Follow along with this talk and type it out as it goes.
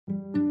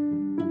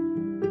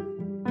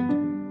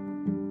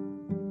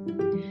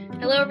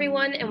Hello,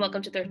 everyone, and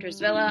welcome to Thrifters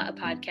Villa, a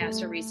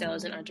podcast for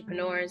resellers and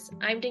entrepreneurs.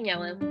 I'm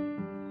Daniela.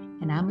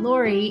 And I'm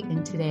Lori,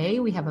 and today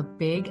we have a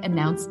big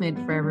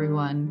announcement for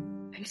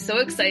everyone. I'm so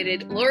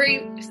excited. Lori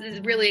is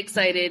really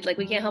excited. Like,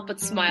 we can't help but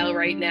smile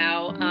right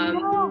now.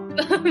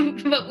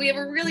 But we have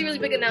a really, really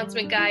big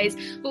announcement, guys.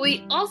 But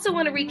we also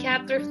want to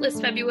recap Thriftless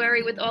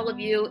February with all of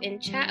you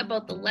and chat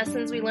about the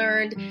lessons we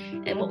learned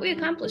and what we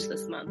accomplished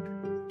this month.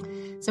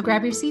 So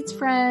grab your seats,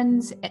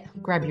 friends.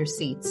 Grab your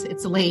seats.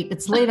 It's late.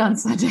 It's late on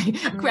Sunday.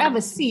 Grab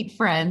a seat,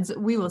 friends.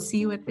 We will see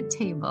you at the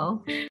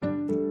table.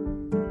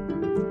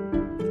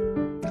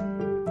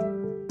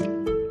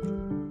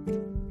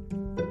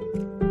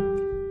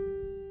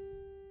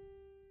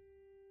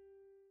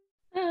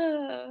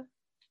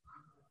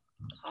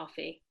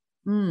 Coffee.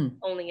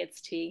 Only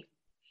it's tea.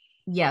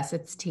 Yes,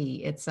 it's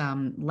tea. It's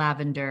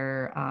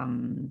lavender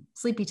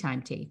sleepy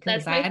time tea.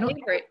 That's my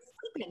favorite.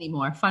 Sleep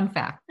anymore. Fun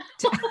fact.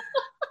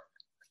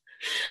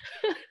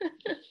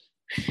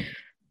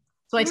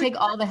 So I take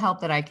all the help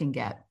that I can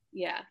get.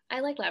 Yeah, I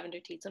like lavender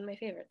tea. It's one of my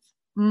favorites.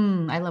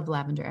 I love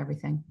lavender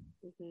everything.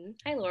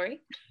 Hi,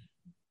 Lori.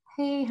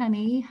 Hey,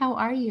 honey. How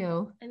are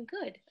you? I'm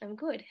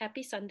good.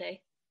 Happy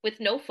Sunday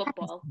with no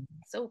football.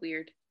 So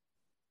weird.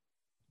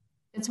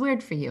 It's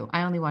weird for you.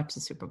 I only watch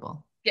the Super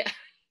Bowl. Yeah,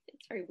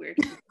 it's very weird.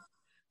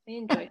 I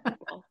enjoy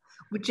football.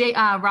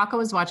 Rocco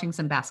was watching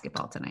some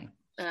basketball tonight.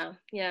 Oh,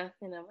 yeah.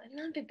 I'm not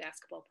a big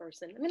basketball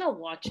person. I mean, I'll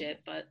watch it,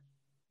 but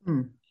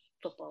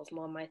football is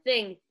more my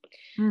thing.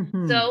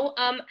 So,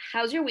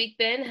 how's your week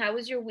been? How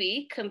was your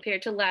week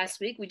compared to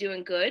last week? We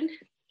doing good?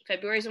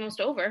 February's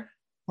almost over.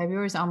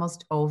 February's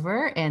almost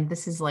over, and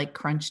this is like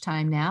crunch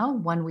time now.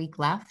 1 week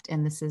left,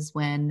 and this is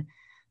when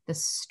the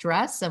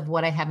stress of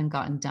what I haven't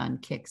gotten done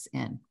kicks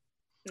in.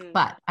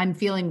 But I'm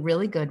feeling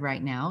really good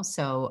right now.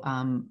 So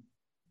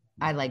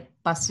I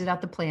busted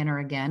out the planner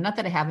again. Not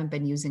that I haven't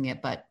been using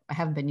it, but I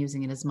haven't been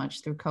using it as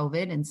much through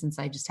COVID. And since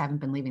I just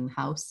haven't been leaving the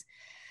house,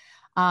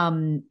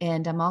 and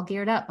I'm all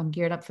geared up. I'm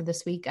geared up for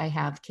this week. I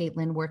have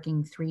Caitlin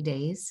working 3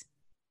 days.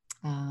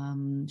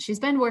 She's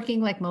been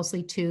working like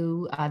mostly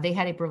 2. They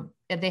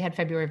had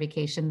February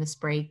vacation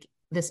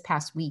this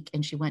past week,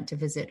 and she went to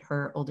visit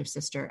her older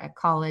sister at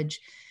college.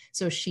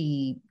 So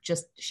she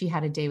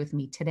had a day with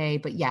me today,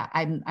 but yeah,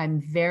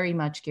 I'm very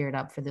much geared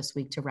up for this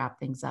week to wrap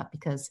things up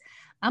because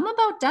I'm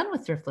about done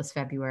with Thriftless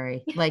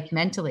February, like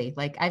mentally,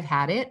 like I've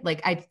had it.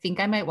 Like, I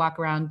think I might walk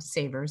around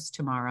Savers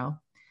tomorrow.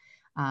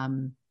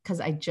 Cause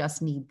I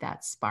just need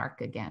that spark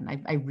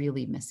again. I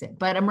really miss it,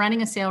 but I'm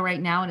running a sale right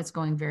now and it's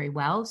going very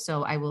well.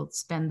 So I will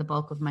spend the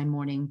bulk of my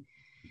morning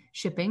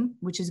shipping,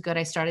 which is good.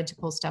 I started to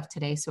pull stuff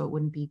today so it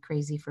wouldn't be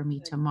crazy for me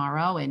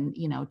tomorrow, and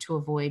to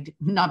avoid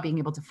not being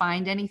able to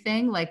find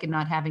anything, like, and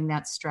not having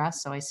that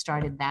stress. So I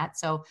started that.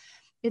 So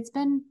it's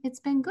been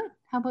good.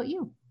 How about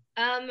you?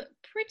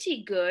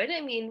 Pretty good.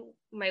 I mean,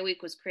 my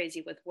week was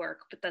crazy with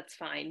work, but that's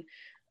fine.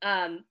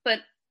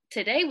 But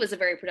today was a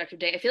very productive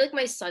day. I feel like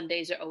my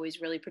Sundays are always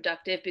really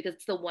productive because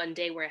it's the one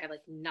day where I have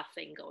like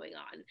nothing going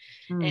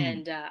on,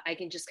 and I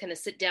can just kind of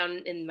sit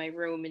down in my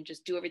room and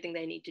just do everything that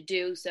I need to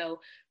do.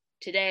 So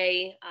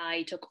today,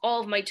 I took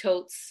all of my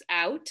totes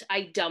out.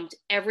 I dumped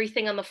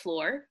everything on the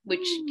floor,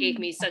 which gave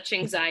me such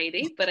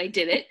anxiety, but I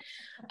did it.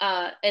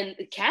 And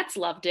the cats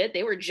loved it.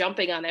 They were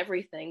jumping on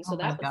everything. So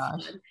that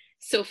was fun.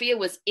 Sophia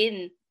was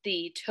in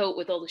the tote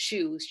with all the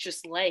shoes,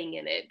 just laying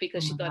in it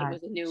because she thought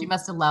it was a new. She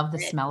must have loved the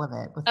smell of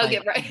it. With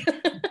right.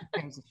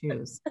 Pairs of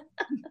shoes.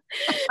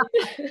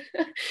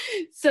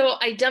 So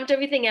I dumped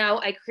everything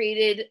out. I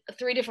created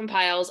 3 different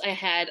piles. I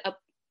had a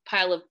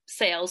pile of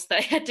sales that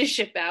I had to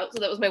ship out. So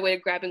that was my way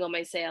of grabbing all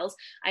my sales.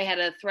 I had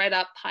a thread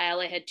up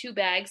pile. I had 2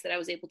 bags that I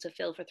was able to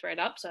fill for thread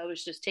up. So I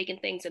was just taking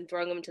things and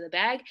throwing them into the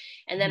bag.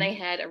 And then I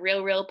had a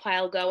real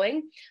pile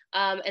going.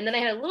 And then I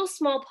had a little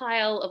small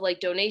pile of like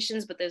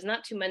donations, but there's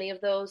not too many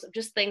of those,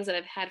 just things that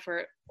I've had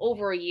for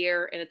over a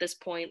year. And at this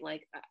point,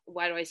 like,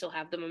 why do I still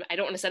have them? I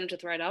don't want to send them to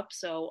thread up.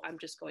 So I'm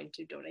just going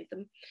to donate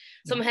them.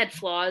 Some had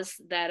flaws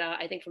that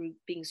I think from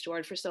being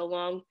stored for so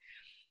long.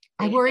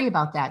 I worry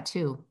about that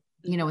too.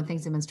 When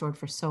things have been stored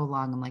for so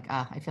long, I'm like,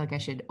 I feel like I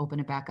should open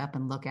it back up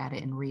and look at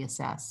it and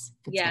reassess.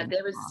 Yeah,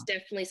 there was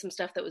definitely some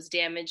stuff that was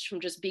damaged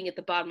from just being at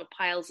the bottom of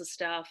piles of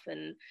stuff.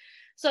 And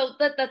so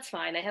that's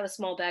fine. I have a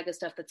small bag of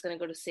stuff that's going to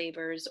go to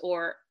Savers,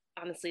 or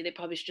honestly, they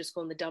probably should just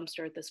go in the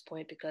dumpster at this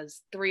point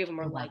because 3 of them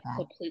are like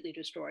completely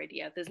destroyed.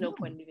 Yeah, there's no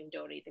point in even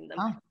donating them.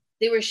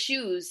 They were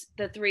shoes,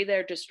 the 3 that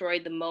are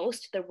destroyed the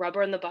most. The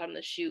rubber on the bottom of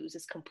the shoes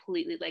is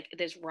completely like,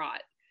 there's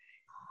rot.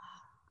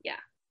 Yeah.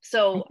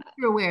 So I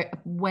threw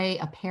away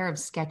a pair of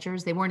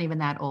Skechers. They weren't even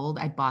that old.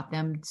 I bought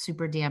them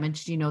super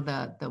damaged.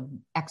 The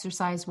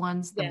exercise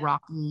ones, the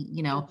rocky,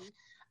 which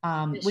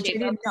I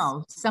didn't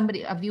know.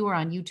 A viewer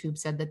on YouTube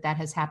said that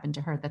has happened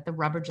to her, that the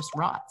rubber just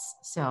rots.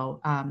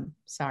 So,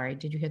 sorry.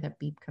 Did you hear that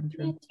beep come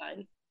through? It's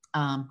fine.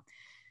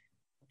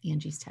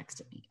 Angie's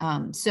texted me.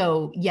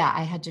 So yeah,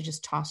 I had to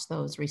just toss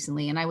those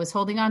recently, and I was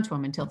holding on to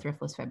them until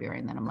Thriftless February.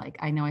 And then I'm like,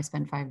 I know I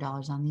spent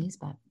 $5 on these,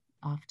 but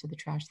off to the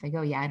trash they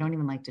go. Yeah, I don't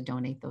even like to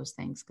donate those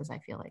things because I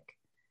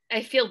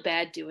feel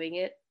bad doing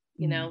it.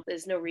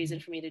 There's no reason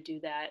for me to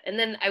do that. And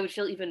then I would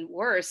feel even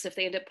worse if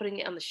they end up putting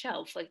it on the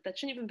shelf. Like that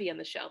shouldn't even be on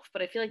the shelf,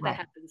 but I feel like that Right.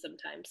 happens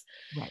sometimes.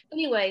 Right.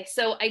 Anyway,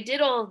 so I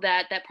did all of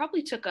that. That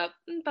probably took up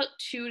about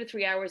 2 to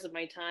 3 hours of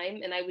my time.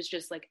 And I was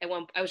just like,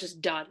 I was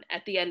just done.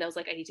 At the end, I was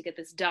like, I need to get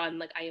this done.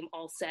 Like I am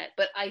all set,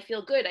 but I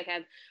feel good. I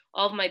have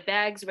all of my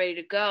bags ready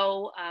to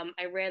go.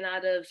 I ran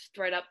out of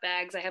ThredUp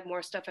bags. I have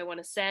more stuff I want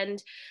to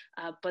send,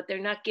 but they're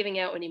not giving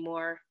out any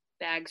more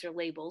bags or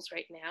labels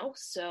right now.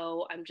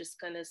 So I'm just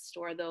going to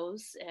store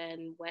those.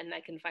 And when I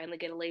can finally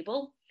get a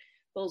label,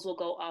 those will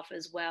go off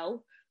as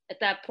well. At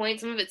that point,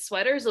 some of its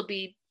sweaters will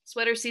be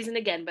sweater season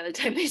again by the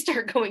time they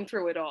start going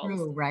through it all.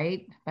 True,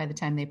 right? By the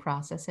time they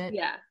process it.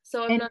 Yeah.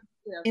 So I'm And, not,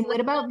 and so what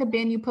about the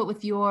bin you put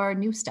with your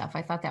new stuff?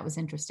 I thought that was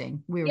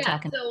interesting. We were yeah,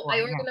 talking so before.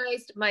 I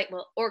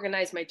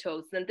organized my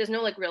totes. And there's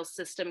no like real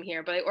system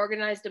here, but I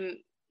organized them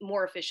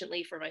more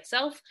efficiently for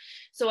myself.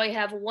 So I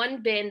have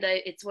one bin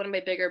that it's one of my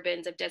bigger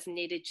bins I've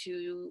designated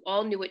to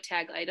all Nuit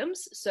tag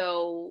items.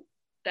 So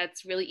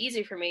that's really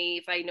easy for me.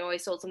 If I know I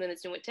sold something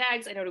that's Nuit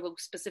tags, I know to go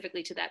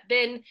specifically to that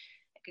bin.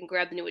 I can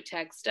grab the Nuit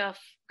tag stuff,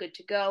 good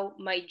to go.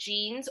 My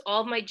jeans,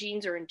 all of my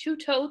jeans are in 2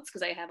 totes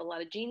because I have a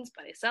lot of jeans,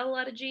 but I sell a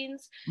lot of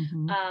jeans.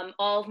 Mm-hmm.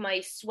 All of my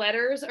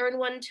sweaters are in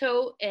 1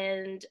 tote,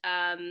 and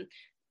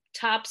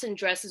tops and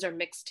dresses are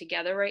mixed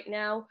together right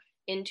now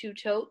in 2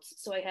 totes.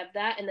 So I have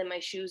that, and then my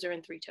shoes are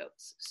in 3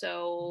 totes.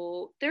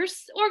 So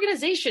there's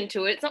organization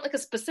to it. It's not like a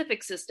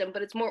specific system,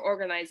 but it's more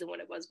organized than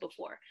what it was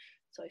before.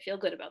 So I feel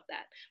good about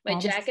that. My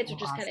That is jackets so are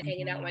just kind of awesome,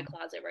 hanging out in my Hannah.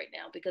 closet right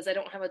now because I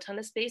don't have a ton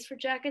of space for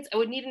jackets. I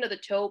would need another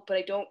tote, but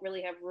I don't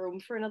really have room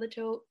for another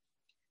tote.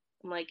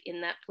 I'm like in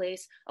that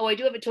place. Oh, I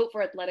do have a tote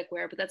for athletic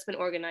wear, but that's been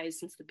organized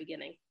since the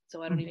beginning.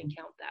 So I don't even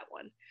count that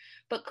one.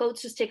 But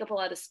coats just take up a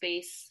lot of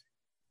space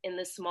in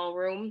this small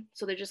room.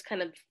 So they're just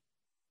kind of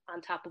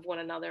on top of one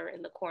another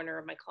in the corner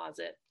of my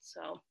closet.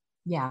 So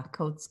Yeah,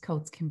 coats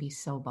can be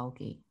so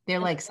bulky. They're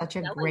and like such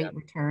a great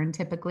return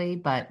typically,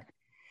 but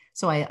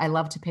so I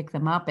love to pick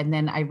them up. And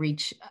then I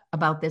reach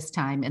about this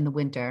time in the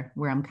winter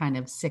where I'm kind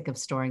of sick of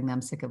storing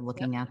them, sick of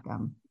looking at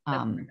them.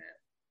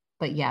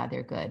 But yeah,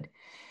 they're good.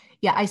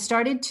 Yeah, I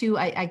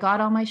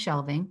got all my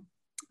shelving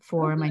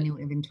for my new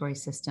inventory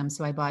system.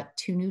 So I bought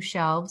 2 new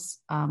shelves,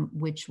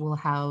 which will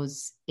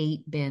house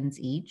 8 bins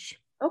each.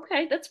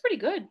 Okay, that's pretty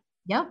good.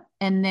 Yep.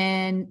 And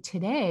then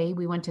today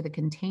we went to the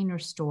Container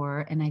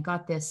Store and I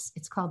got this,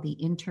 it's called the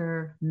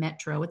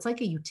Intermetro. It's like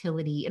a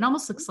utility. It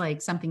almost looks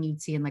like something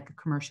you'd see in like a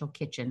commercial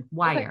kitchen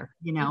wire,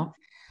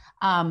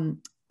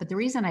 but the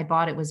reason I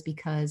bought it was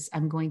because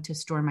I'm going to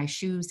store my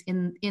shoes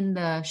in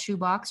the shoe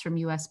box from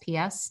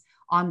USPS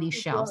on these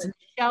shelves. And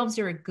the shelves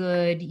are a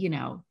good,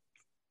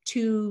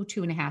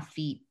 2.5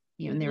 feet,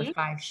 and there are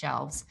 5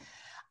 shelves.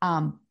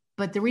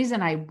 But the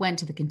reason I went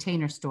to the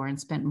Container Store and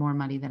spent more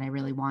money than I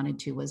really wanted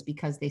to was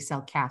because they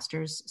sell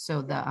casters.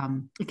 So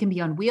it can be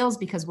on wheels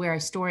because where I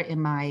store it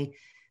in my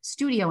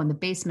studio in the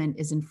basement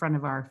is in front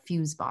of our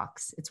fuse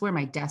box. It's where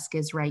my desk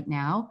is right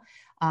now.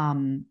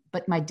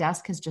 But my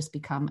desk has just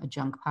become a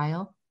junk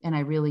pile and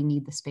I really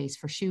need the space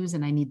for shoes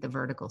and I need the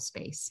vertical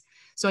space.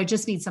 So I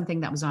just need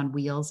something that was on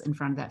wheels in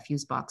front of that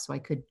fuse box so I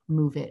could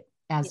move it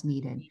as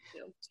needed.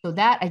 So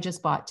that I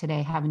just bought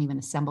today, haven't even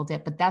assembled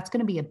it, but that's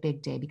going to be a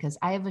big day because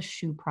I have a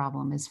shoe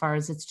problem as far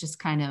as it's just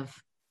kind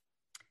of,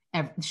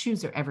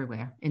 shoes are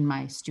everywhere in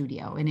my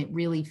studio and it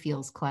really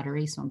feels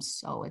cluttery. So I'm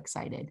so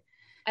excited.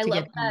 I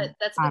love that.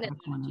 That's something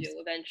I want to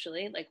do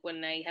eventually. Like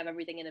when I have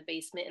everything in a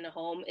basement in a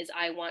home is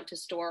I want to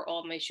store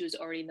all of my shoes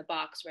already in the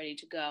box, ready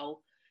to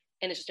go.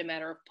 And it's just a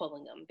matter of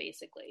pulling them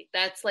basically.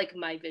 That's like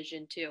my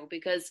vision too,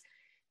 because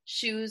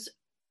shoes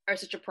are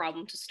such a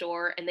problem to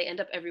store and they end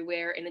up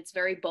everywhere and it's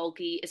very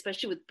bulky,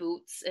 especially with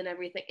boots and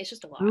everything. It's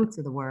just a lot. Boots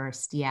are the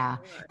worst. Yeah.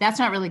 That's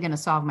not really going to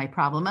solve my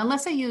problem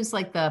unless I use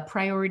like the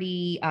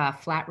priority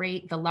flat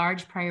rate, the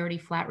large priority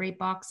flat rate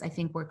box, I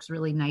think works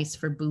really nice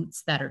for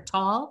boots that are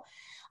tall.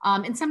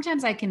 And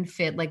sometimes I can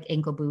fit like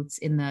ankle boots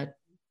in the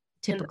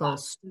typical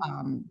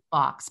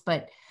box,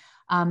 but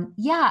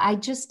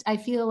I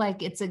feel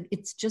like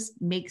it's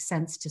just makes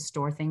sense to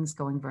store things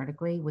going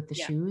vertically with the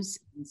shoes.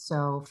 And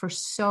so for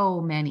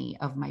so many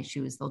of my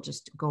shoes, they'll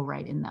just go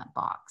right in that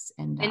box.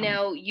 And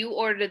now you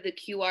ordered the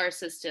QR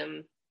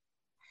system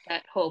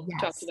that Hope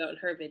talked about in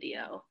her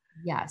video.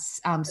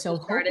 Yes. So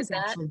Hope is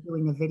actually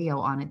doing a video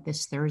on it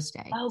this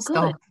Thursday. Oh, good.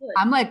 So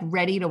I'm like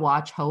ready to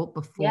watch Hope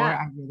before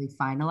I really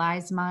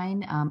finalize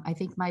mine. I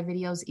think my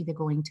video is either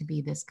going to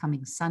be this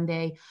coming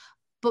Sunday,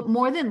 but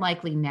more than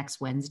likely next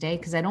Wednesday,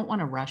 because I don't want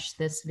to rush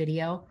this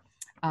video.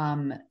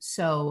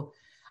 So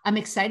I'm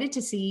excited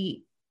to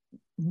see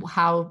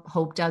how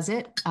Hope does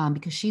it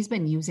because she's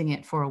been using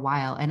it for a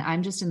while and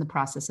I'm just in the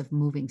process of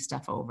moving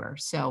stuff over.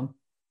 So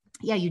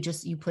yeah,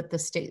 you put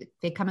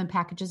they come in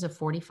packages of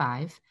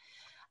 45.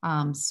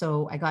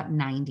 So I got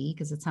 90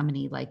 because it's how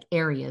many like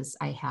areas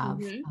I have.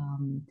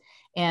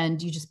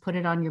 And you just put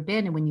it on your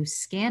bin and when you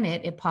scan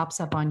it, it pops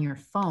up on your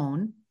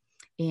phone.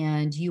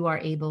 And you are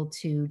able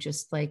to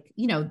just like,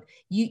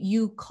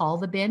 you call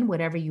the bin,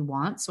 whatever you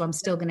want. So I'm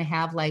still going to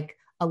have like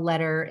a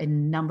letter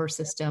and number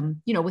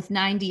system. With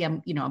 90,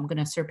 I'm going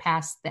to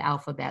surpass the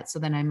alphabet. So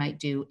then I might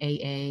do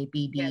AA,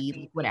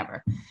 BB,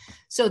 whatever.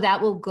 So that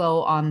will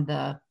go on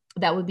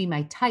that would be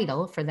my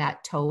title for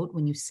that tote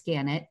when you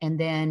scan it. And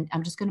then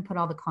I'm just going to put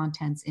all the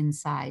contents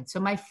inside. So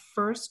my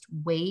first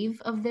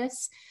wave of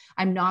this,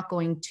 I'm not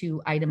going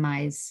to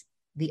itemize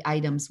the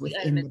items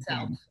within the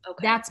bin.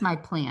 Okay. That's my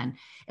plan.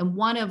 And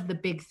one of the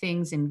big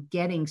things in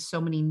getting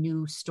so many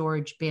new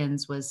storage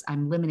bins was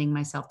I'm limiting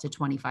myself to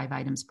 25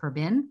 items per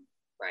bin.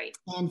 Right.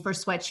 And for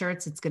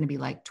sweatshirts, it's going to be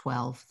like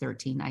 12,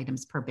 13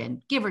 items per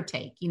bin, give or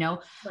take. Right.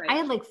 I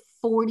had like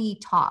 40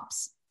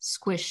 tops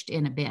squished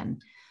in a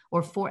bin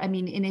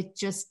and it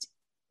just,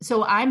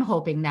 so I'm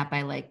hoping that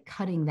by like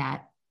cutting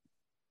that,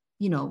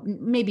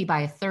 maybe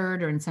by a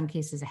third or in some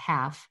cases a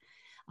half,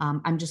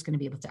 I'm just going to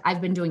be able to,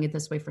 I've been doing it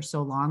this way for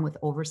so long with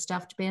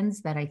overstuffed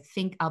bins that I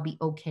think I'll be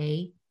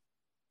okay.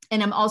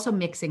 And I'm also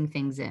mixing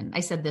things in. I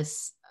said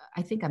this,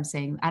 I think I'm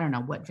saying, I don't know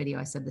what video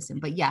I said this in,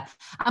 but yeah,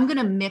 I'm going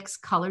to mix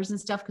colors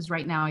and stuff because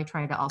right now I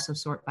try to also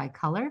sort by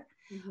color,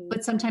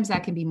 but sometimes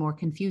that can be more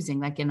confusing.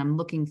 Like, and I'm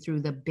looking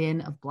through the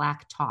bin of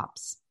black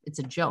tops. It's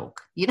a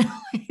joke,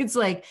 it's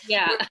like,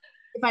 yeah,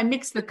 if I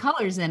mix the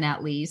colors in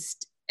at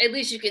least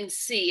you can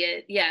see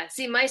it. Yeah.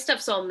 See, my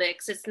stuff's all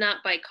mixed. It's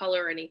not by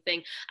color or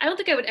anything. I don't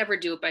think I would ever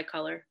do it by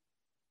color.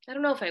 I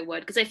don't know if I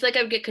would, because I feel like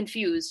I would get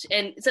confused.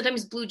 And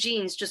sometimes blue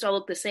jeans just all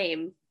look the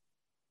same.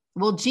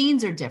 Well,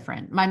 jeans are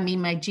different.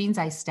 My jeans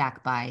I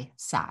stack by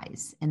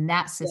size, and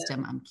that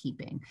system I'm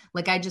keeping.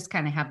 Like I just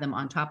kind of have them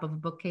on top of a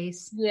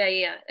bookcase.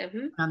 Yeah.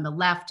 On the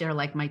left are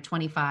like my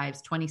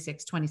 25s,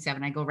 26,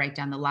 27. I go right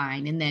down the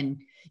line. And then,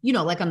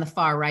 like on the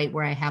far right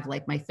where I have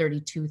like my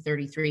 32,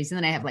 33s, and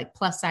then I have like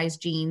plus size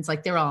jeans,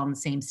 like they're all in the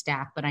same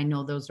stack, but I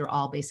know those are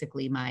all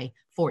basically my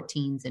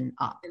 14s and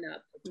up.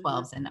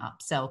 12s and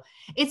up. So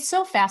it's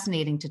so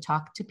fascinating to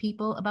talk to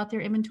people about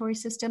their inventory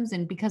systems,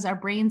 and because our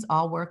brains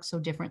all work so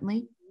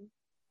differently.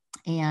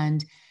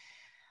 And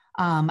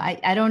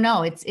I don't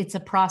know, it's a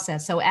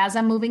process. So as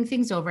I'm moving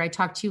things over, I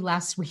talked to you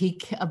last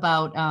week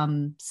about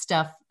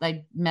stuff.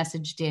 I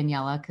messaged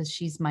Daniela because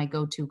she's my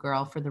go-to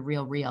girl for the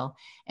real,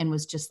 and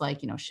was just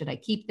like, should I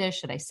keep this?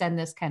 Should I send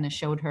this? Kind of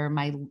showed her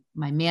my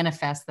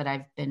manifest that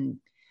I've been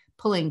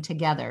pulling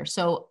together.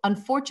 So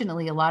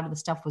unfortunately, a lot of the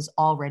stuff was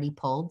already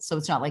pulled. So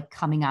it's not like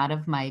coming out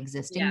of my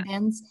existing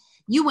bins.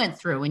 You went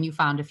through and you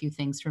found a few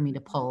things for me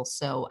to pull.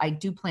 So I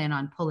do plan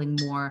on pulling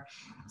more.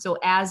 So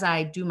as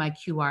I do my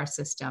QR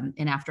system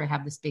and after I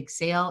have this big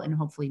sale and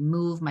hopefully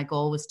move, my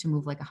goal was to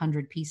move like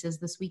 100 pieces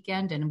this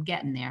weekend, and I'm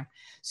getting there.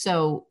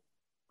 So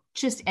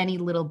just any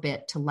little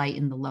bit to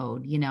lighten the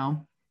load, And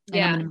I'm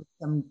going to make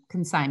some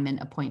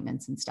consignment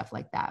appointments and stuff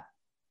like that.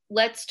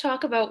 Let's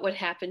talk about what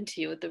happened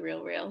to you at the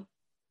Real.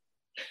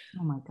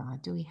 Oh my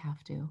God, do we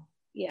have to?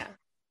 Yeah.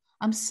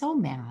 I'm so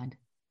mad.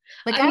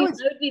 Like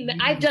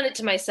I've done it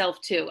to myself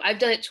too. I've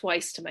done it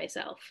twice to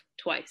myself.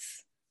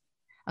 Twice.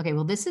 Okay,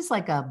 well, this is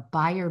like a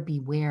buyer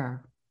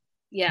beware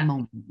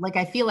moment. Like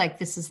I feel like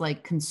this is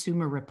like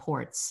Consumer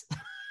Reports.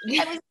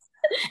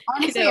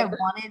 Honestly, I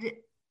wanted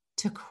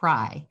to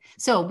cry.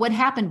 So what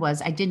happened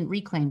was I didn't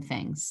reclaim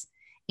things,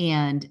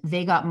 and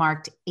they got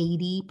marked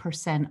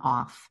 80%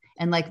 off.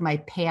 And like my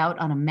payout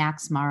on a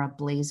Max Mara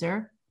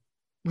blazer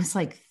was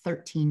like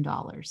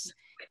 $13.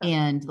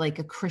 And like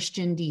a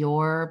Christian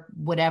Dior,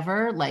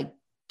 whatever, like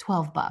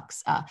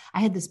 $12. I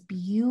had this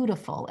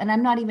beautiful, and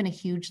I'm not even a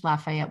huge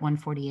Lafayette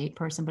 148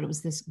 person, but it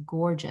was this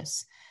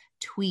gorgeous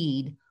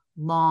tweed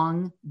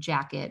long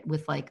jacket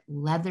with like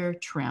leather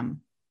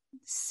trim.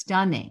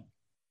 Stunning.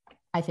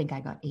 I think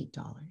I got $8.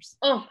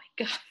 Oh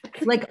my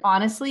God. Like,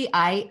 honestly,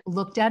 I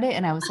looked at it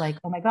and I was like,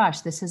 oh my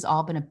gosh, this has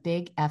all been a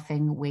big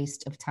effing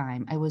waste of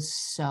time. I was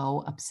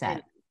so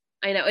upset.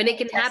 I know. And it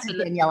can happen.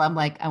 Danielle, I'm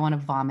like, I want to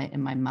vomit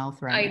in my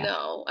mouth right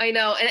now. I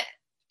know. And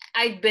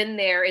I've been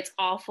there. It's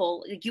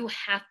awful. You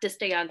have to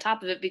stay on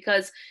top of it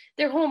because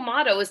their whole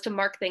motto is to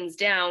mark things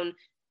down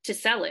to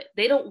sell it.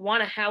 They don't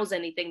want to house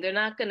anything. They're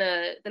not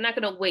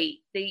gonna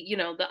wait.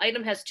 The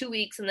item has 2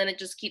 weeks and then it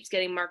just keeps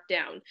getting marked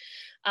down.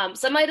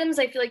 Some items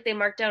I feel like they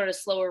mark down at a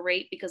slower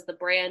rate because the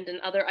brand,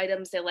 and other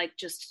items they're like,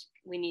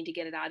 we need to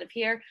get it out of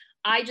here.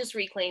 I just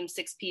reclaimed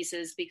 6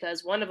 pieces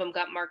because one of them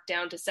got marked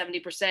down to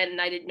 70%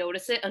 and I didn't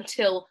notice it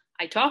until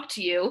I talked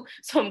to you.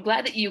 So I'm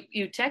glad that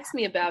you text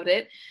me about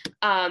it.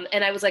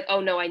 And I was like, oh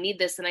no, I need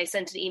this. And I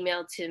sent an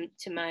email to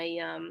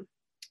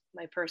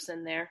my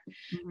person there.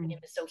 Her name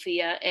is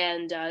Sophia.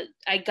 And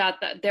I got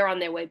that. They're on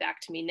their way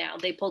back to me now.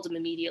 They pulled them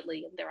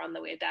immediately and they're on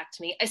their way back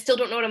to me. I still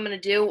don't know what I'm going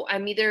to do.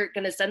 I'm either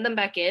going to send them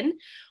back in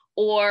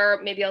or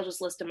maybe I'll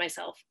just list them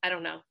myself. I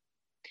don't know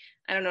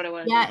what I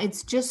want to do. Yeah,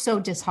 it's just so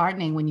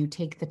disheartening when you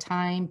take the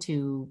time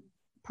to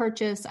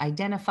purchase,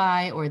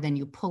 identify, or then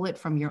you pull it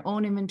from your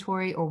own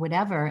inventory or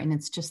whatever, and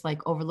it's just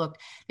like overlooked.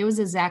 There was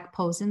a Zac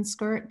Posen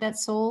skirt that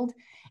sold,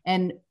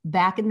 and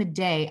back in the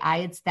day,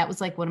 that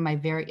was like one of my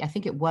I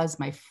think it was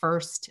my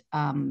first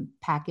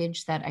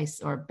bag that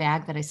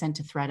I sent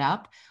to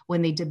ThredUp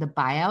when they did the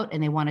buyout,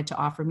 and they wanted to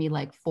offer me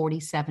like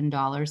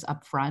 $47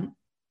 up front.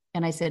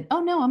 And I said,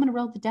 oh no, I'm going to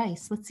roll the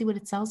dice. Let's see what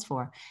it sells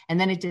for. And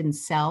then it didn't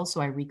sell. So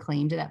I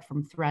reclaimed it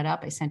from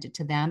ThredUp. I sent it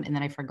to them and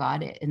then I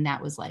forgot it. And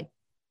that was like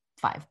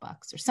 $5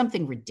 or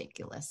something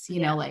ridiculous,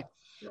 like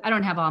I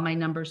don't have all my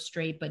numbers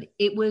straight, but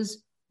it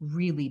was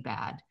really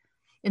bad.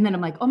 And then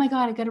I'm like, oh my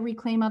God, I got to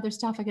reclaim other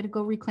stuff. I got to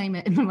go reclaim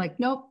it. And I'm like,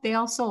 nope, they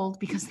all sold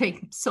because they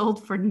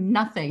sold for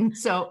nothing.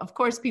 So of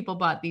course people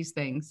bought these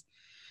things.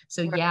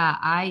 So yeah,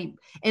 I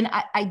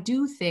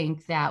do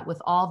think that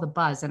with all the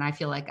buzz, and I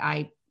feel like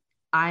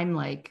I'm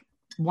like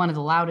one of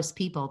the loudest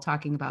people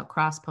talking about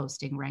cross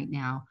posting right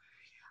now.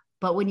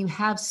 But when you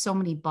have so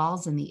many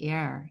balls in the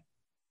air,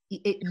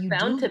 you're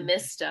bound to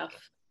miss stuff.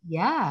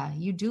 Yeah,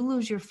 you do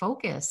lose your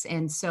focus.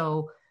 And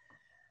so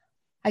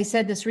I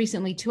said this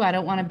recently too. I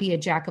don't want to be a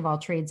jack of all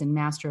trades and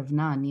master of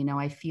none.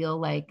 I feel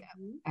like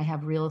I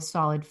have real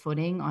solid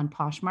footing on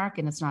Poshmark,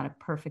 and it's not a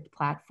perfect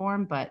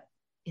platform, but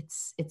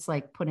it's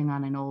like putting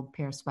on an old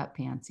pair of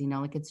sweatpants,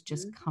 like it's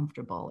just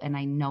comfortable and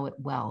I know it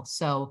well.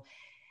 So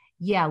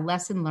yeah,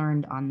 lesson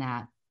learned on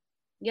that.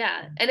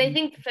 Yeah. And I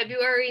think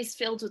February is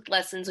filled with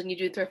lessons when you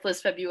do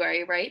Thriftless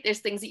February, right? There's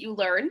things that you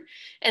learn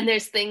and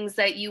there's things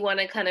that you want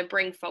to kind of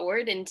bring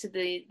forward into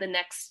the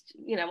next,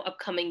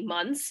 upcoming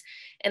months.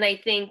 And I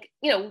think,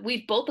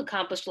 we've both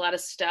accomplished a lot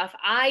of stuff.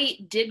 I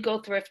did go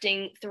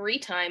thrifting 3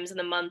 times in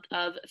the month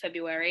of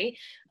February.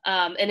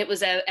 And it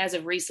was as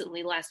of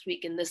recently last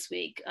week and this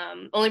week.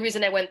 Only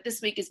reason I went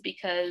this week is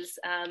because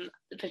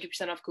the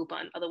 50% off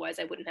coupon. Otherwise,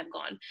 I wouldn't have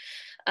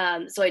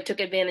gone. So I took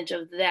advantage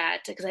of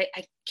that because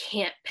I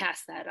can't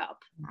pass that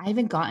up. I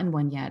haven't gotten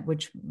one yet,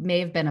 which may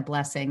have been a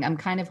blessing. I'm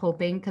kind of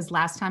hoping because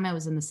last time I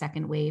was in the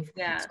second wave.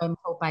 Yeah. So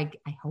I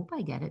hope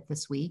I get it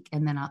this week,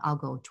 and then I'll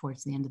go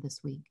towards the end of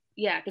this week.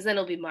 Yeah, because then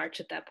it'll be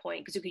March at that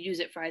point because you could use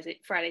it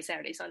Friday,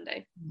 Saturday,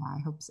 Sunday. Yeah, I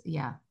hope so.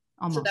 Yeah.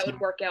 Almost. So that would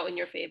work out in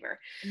your favor.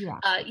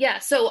 Yeah.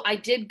 So I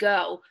did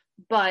go,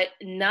 but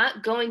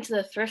not going to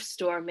the thrift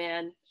store,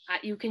 man.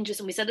 You can just,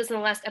 and we said this in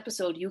the last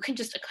episode, you can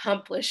just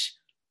accomplish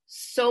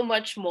so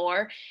much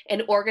more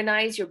and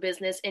organize your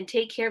business and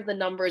take care of the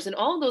numbers and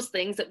all those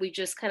things that we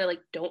just kind of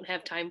like don't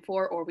have time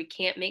for, or we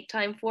can't make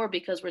time for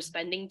because we're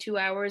spending 2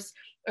 hours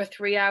or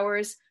 3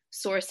 hours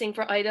sourcing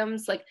for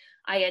items. Like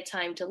I had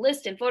time to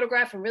list and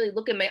photograph and really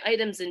look at my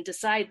items and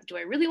decide, do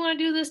I really want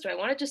to do this? Do I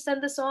want to just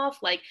send this off?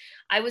 Like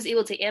I was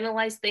able to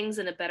analyze things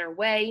in a better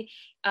way.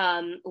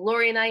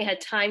 Lori and I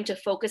had time to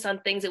focus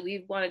on things that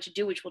we wanted to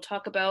do, which we'll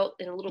talk about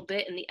in a little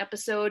bit in the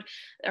episode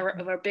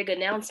of our big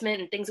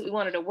announcement and things that we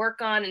wanted to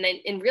work on.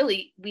 And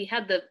really we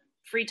had the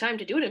free time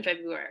to do it in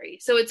February.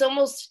 So it's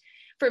almost,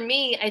 for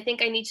me, I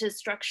think I need to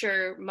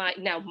structure my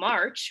now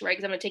March, right?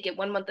 Because I'm going to take it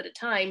 1 month at a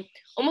time,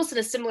 almost in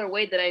a similar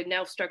way that I've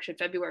now structured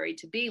February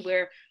to be,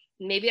 where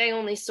maybe I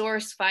only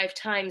source 5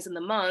 times in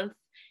the month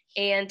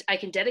and I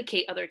can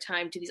dedicate other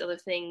time to these other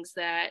things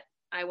that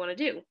I want to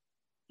do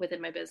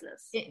within my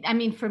business.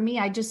 For me,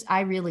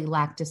 I really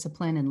lack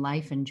discipline in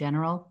life in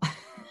general.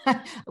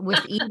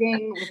 With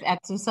eating, with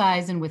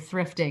exercise, and with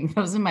thrifting.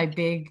 Those are my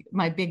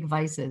big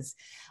vices.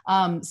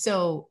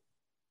 So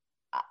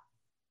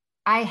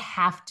I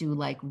have to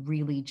like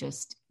really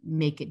just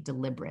make it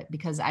deliberate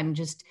because I'm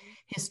just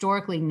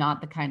historically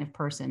not the kind of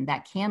person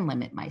that can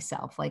limit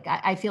myself. Like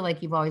I feel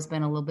like you've always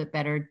been a little bit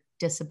better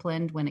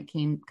disciplined when it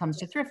comes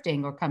to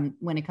thrifting or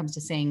when it comes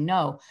to saying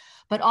no.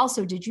 But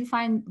also, did you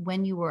find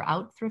when you were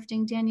out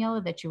thrifting,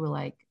 Daniela, that you were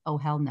like, oh,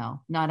 hell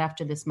no, not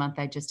after this month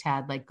I just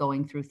had, like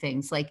going through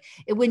things like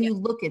when you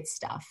look at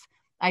stuff,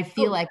 I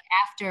feel like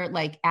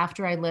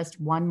after I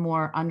list one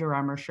more Under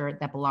Armour shirt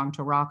that belonged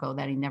to Rocco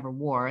that he never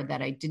wore,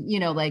 that I didn't,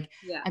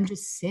 I'm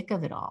just sick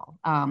of it all.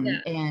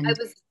 And I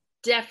was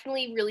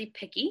definitely really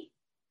picky.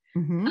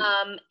 Mm-hmm.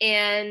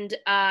 And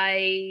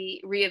I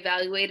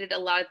reevaluated a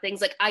lot of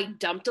things. Like I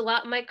dumped a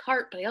lot in my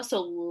cart, but I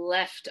also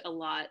left a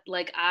lot.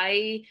 Like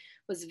I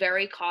was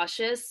very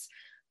cautious.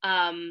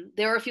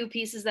 There were a few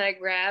pieces that I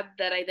grabbed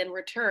that I then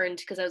returned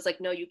because I was like,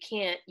 no, you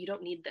can't, you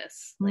don't need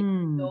this. Like,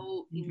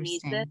 no, you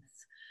need this.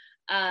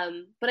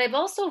 But I've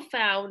also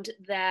found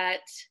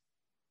that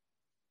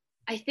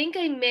I think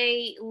I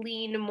may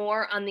lean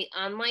more on the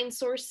online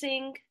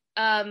sourcing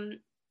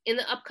in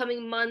the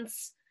upcoming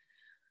months,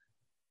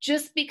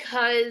 just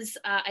because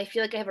I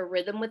feel like I have a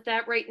rhythm with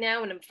that right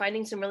now and I'm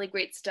finding some really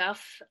great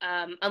stuff.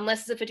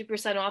 Unless it's a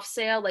 50% off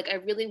sale, like I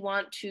really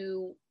want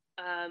to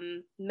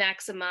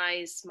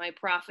maximize my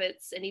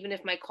profits. And even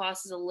if my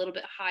cost is a little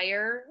bit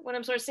higher when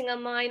I'm sourcing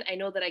online, I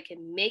know that I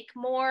can make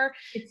more.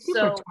 It's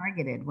super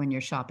targeted when you're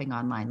shopping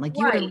online. Like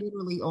you are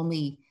literally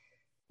only,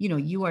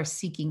 you are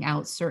seeking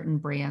out certain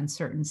brands,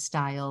 certain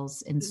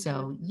styles. And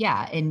so,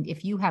 yeah. And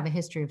if you have a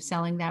history of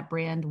selling that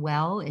brand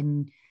well,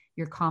 and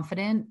you're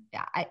confident,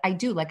 I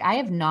do. Like I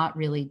have not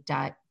really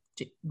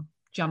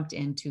jumped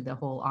into the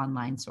whole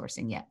online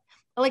sourcing yet.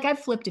 Like I've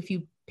flipped a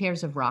few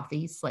pairs of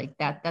Rothy's, like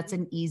that's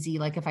an easy,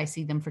 like if I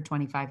see them for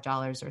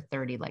 $25 or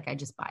 $30, like I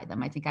just buy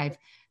them. I think I've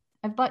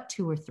bought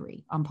 2 or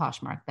 3 on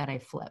Poshmark that I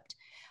flipped.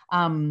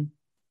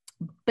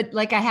 But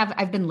like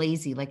I've been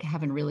lazy. Like I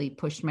haven't really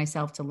pushed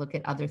myself to look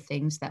at other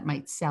things that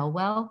might sell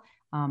well.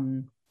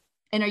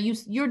 And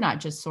you're not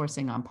just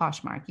sourcing on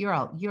Poshmark.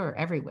 You're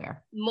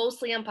everywhere.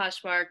 Mostly on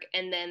Poshmark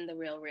and then the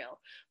Real Real.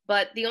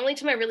 But the only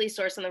time I really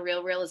source on the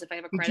Real Real is if I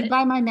have a credit. Did you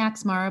buy my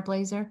Max Mara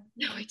blazer?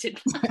 No, I did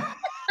not.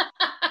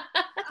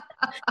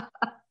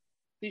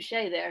 Touche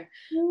there.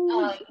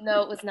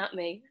 No, it was not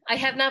me. I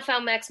have not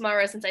found Max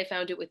Mara since I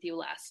found it with you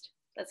last.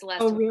 That's the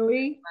last. Oh,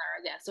 really?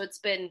 Yeah. So it's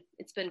been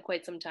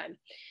quite some time.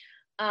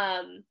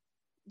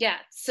 Yeah.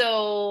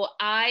 So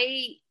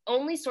I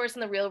only source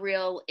in the Real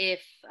Real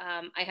if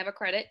I have a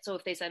credit. So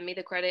if they send me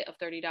the credit of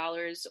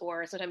 $30,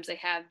 or sometimes they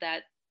have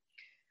that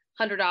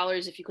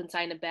 $100 if you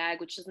consign a bag,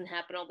 which doesn't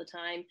happen all the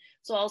time.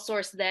 So I'll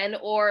source then,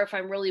 or if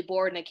I'm really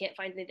bored and I can't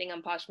find anything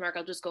on Poshmark,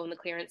 I'll just go in the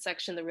clearance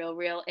section, the Real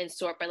Real, and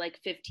sort by like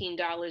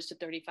 $15 to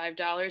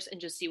 $35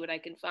 and just see what I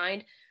can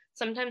find.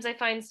 Sometimes I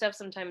find stuff,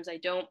 sometimes I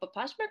don't, but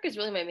Poshmark is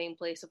really my main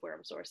place of where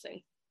I'm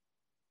sourcing.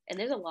 And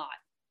there's a lot.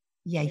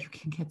 Yeah, you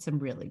can get some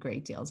really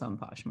great deals on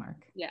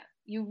Poshmark. Yeah,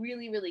 you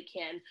really, really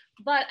can.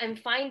 But I'm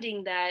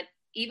finding that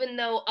even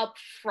though up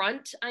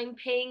front I'm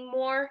paying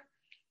more,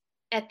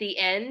 at the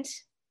end,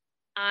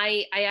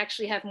 I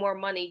actually have more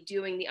money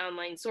doing the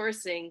online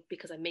sourcing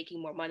because I'm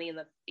making more money in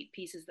the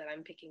pieces that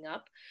I'm picking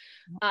up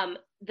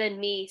than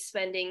me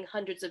spending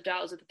hundreds of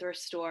dollars at the thrift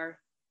store.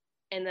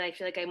 And then I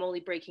feel like I'm only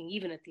breaking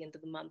even at the end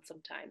of the month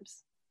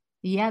sometimes.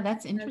 Yeah,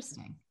 that's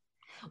interesting.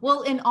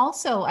 Well, and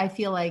also I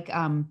feel like,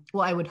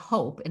 well, I would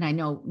hope, and I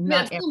know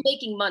I'm still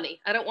making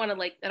money. I don't want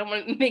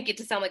to make it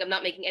to sound like I'm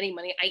not making any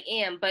money. I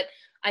am, but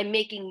I'm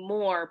making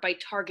more by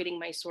targeting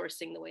my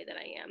sourcing the way that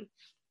I am.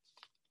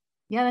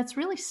 Yeah, that's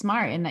really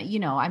smart. And,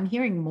 I'm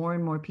hearing more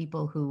and more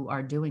people who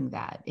are doing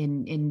that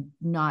in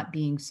not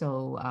being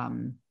so,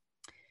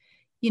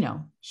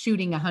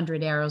 shooting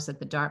 100 arrows at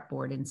the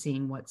dartboard and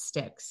seeing what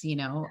sticks,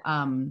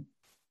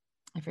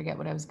 I forget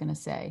what I was going to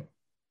say.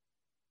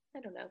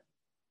 I don't know.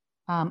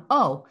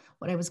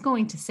 What I was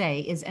going to say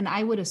is, and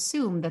I would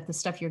assume that the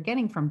stuff you're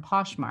getting from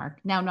Poshmark,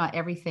 now, not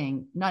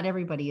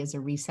everybody is a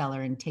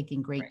reseller and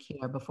taking great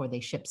care before they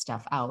ship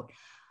stuff out.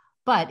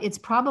 But it's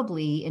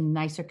probably in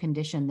nicer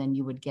condition than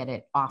you would get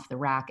it off the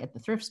rack at the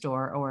thrift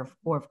store or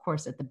of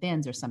course at the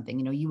bins or something.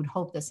 You would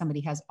hope that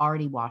somebody has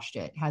already washed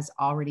it, has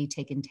already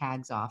taken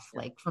tags off,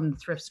 like from the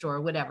thrift store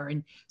or whatever.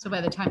 And so by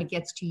the time it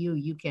gets to you,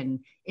 you can,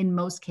 in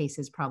most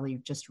cases,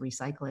 probably just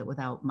recycle it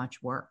without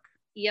much work.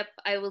 Yep.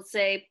 I will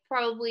say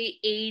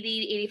probably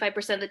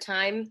 80-85% of the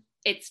time,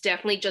 it's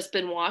definitely just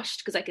been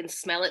washed because I can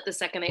smell it the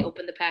second I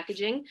open the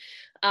packaging.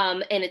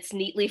 And it's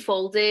neatly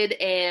folded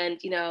and,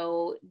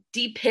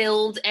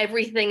 depilled,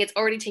 everything. It's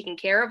already taken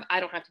care of.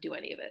 I don't have to do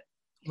any of it.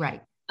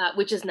 Right.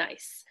 Which is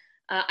nice.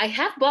 I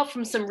have bought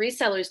from some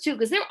resellers too,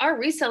 because there are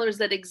resellers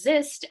that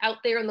exist out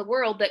there in the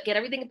world that get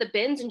everything at the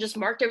bins and just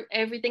mark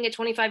everything at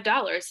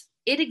 $25.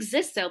 It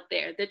exists out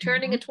there. They're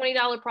turning a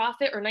 $20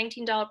 profit or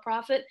 $19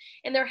 profit,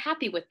 and they're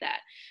happy with that.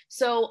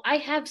 So I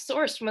have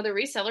sourced from other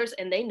resellers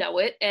and they know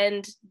it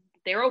and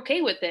they're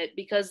okay with it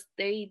because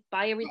they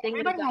buy everything.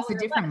 Everybody has a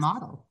different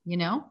model,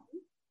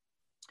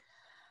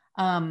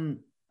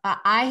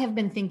 I have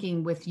been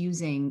thinking with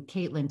using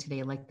Caitlin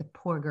today, like the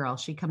poor girl,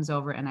 she comes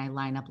over and I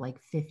line up like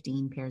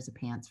 15 pairs of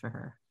pants for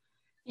her.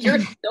 You're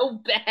so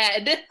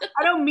bad.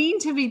 I don't mean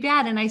to be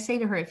bad. And I say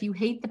to her, if you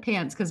hate the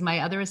pants, because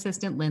my other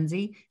assistant,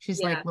 Lindsay,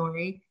 she's like,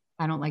 Lori,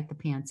 I don't like the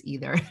pants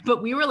either.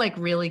 But we were like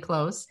really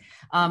close.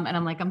 And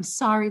I'm like, I'm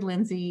sorry,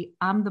 Lindsay,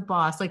 I'm the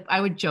boss. Like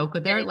I would joke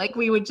with her, like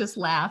we would just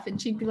laugh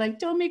and she'd be like,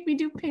 don't make me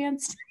do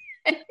pants.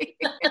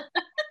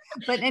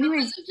 But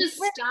anyways, just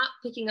stop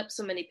picking up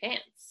so many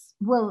pants.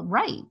 Well,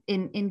 right.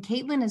 And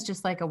Caitlin is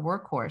just like a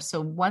workhorse.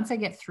 So once I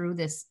get through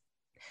this,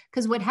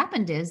 because what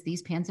happened is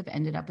these pants have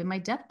ended up in my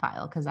death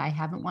pile because I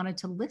haven't wanted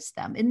to list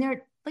them. And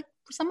they're like,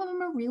 some of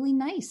them are really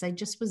nice. I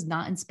just was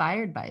not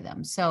inspired by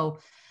them. So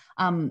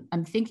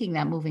I'm thinking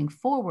that moving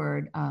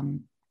forward,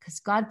 because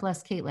God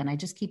bless Caitlin, I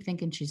just keep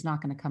thinking she's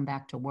not going to come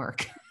back to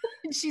work.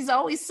 She's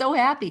always so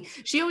happy.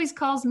 She always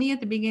calls me at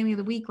the beginning of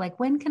the week, like,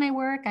 when can I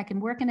work? I can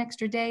work an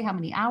extra day. How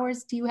many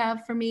hours do you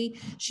have for me?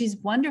 She's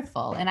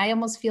wonderful. And I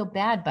almost feel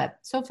bad, but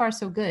so far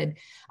so good.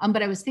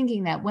 But I was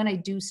thinking that when I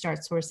do start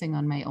sourcing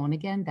on my own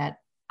again, that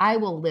I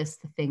will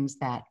list the things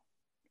that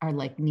are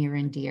like near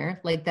and dear,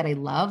 like that I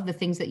love, the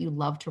things that you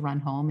love to run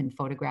home and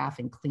photograph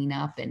and clean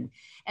up. And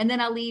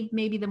then I'll leave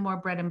maybe the more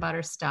bread and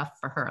butter stuff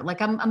for her.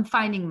 Like I'm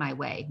finding my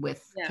way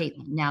with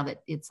Caitlin now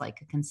that it's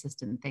like a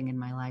consistent thing in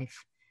my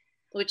life.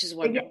 Which is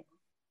wonderful.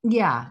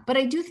 Yeah. But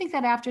I do think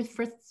that after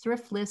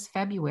Thrift List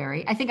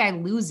February, I think I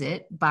lose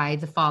it by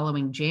the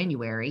following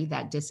January,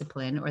 that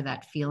discipline or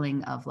that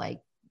feeling of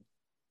like,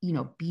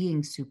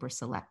 being super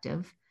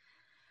selective.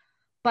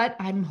 But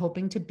I'm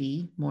hoping to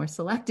be more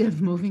selective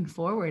moving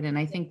forward. And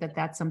I think that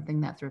that's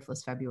something that Thrift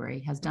List February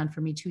has done for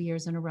me 2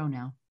 years in a row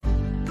now.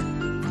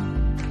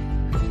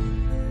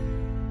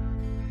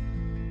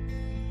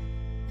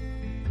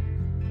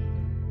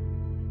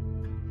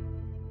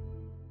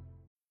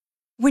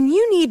 When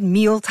you need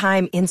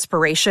mealtime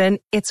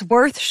inspiration, it's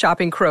worth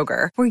shopping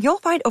Kroger, where you'll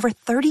find over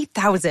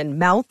 30,000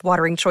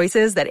 mouth-watering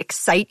choices that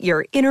excite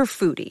your inner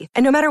foodie.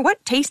 And no matter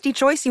what tasty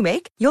choice you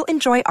make, you'll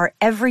enjoy our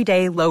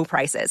everyday low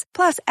prices,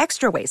 plus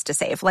extra ways to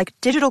save, like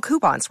digital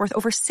coupons worth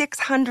over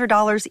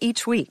 $600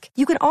 each week.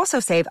 You can also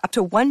save up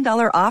to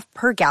 $1 off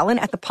per gallon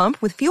at the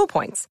pump with fuel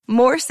points.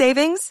 More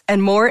savings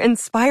and more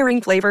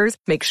inspiring flavors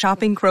make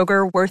shopping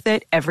Kroger worth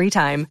it every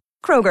time.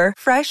 Kroger,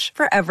 fresh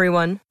for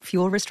everyone.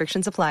 Fuel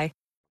restrictions apply.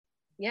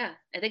 Yeah,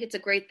 I think it's a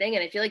great thing.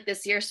 And I feel like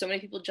this year, so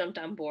many people jumped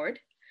on board,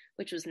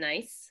 which was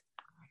nice.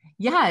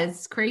 Yeah,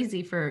 it's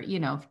crazy for,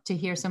 to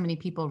hear so many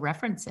people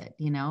reference it,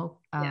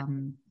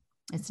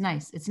 It's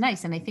nice. It's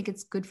nice. And I think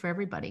it's good for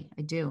everybody.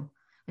 I do.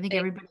 I think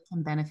everybody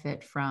can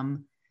benefit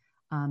from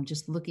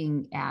just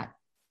looking at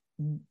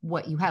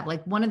what you have.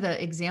 Like one of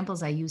the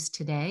examples I used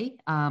today,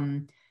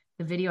 the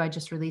video I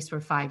just released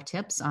were 5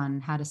 tips on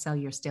how to sell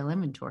your stale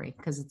inventory,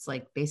 because it's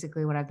like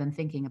basically what I've been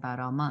thinking about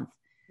all month.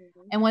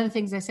 And one of the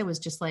things I said was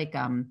just like,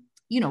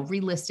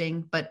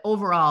 relisting, but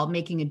overall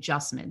making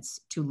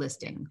adjustments to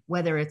listing,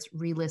 whether it's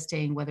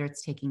relisting, whether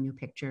it's taking new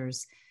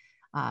pictures,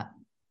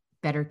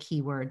 better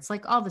keywords,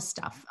 like all the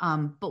stuff.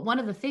 But one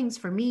of the things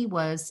for me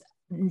was,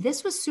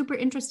 this was super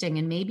interesting,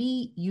 and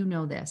maybe you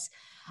know this.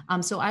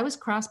 So I was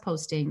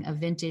cross-posting a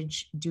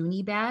vintage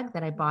Dooney bag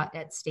that I bought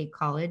at State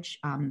College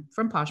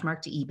from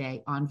Poshmark to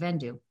eBay on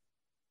Vendoo.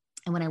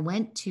 And when I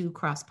went to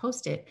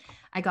cross-post it,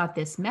 I got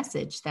this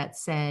message that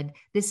said,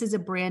 this is a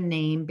brand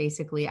name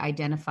basically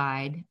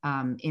identified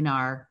in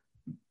our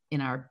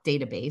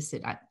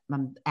database.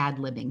 I'm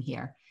ad-libbing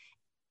here.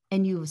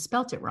 And you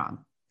spelt it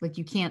wrong. Like,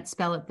 you can't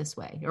spell it this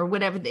way or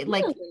whatever.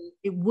 Like,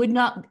 it would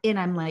not. And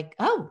I'm like,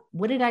 oh,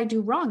 what did I do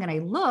wrong? And I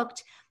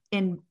looked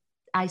and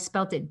I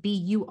spelt it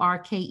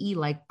Burke,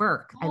 like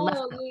Burke. I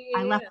left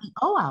the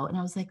O out, and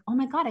I was like, oh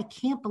my God, I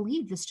can't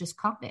believe this just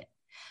caught it.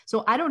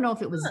 So I don't know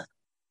if it was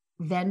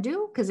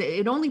Vendoo, because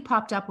it only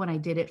popped up when I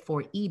did it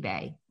for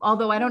eBay.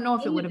 Although I don't know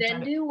if it would have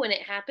done Vendoo when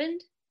it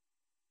happened.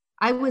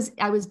 I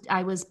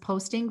was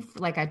posting,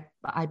 like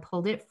I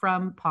pulled it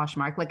from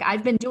Poshmark. Like,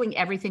 I've been doing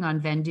everything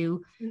on Vendoo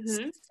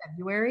since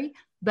February,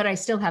 but I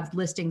still have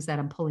listings that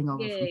I'm pulling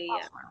over from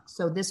Poshmark.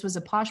 So this was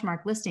a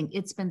Poshmark listing.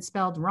 It's been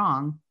spelled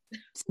wrong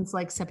since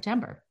like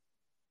September.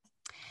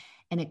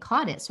 And it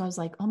caught it. So I was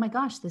like, oh my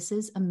gosh, this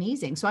is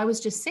amazing. So I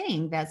was just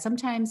saying that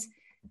sometimes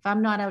if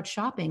I'm not out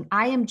shopping,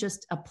 I am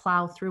just a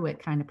plow through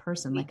it kind of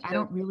person. Like, I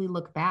don't really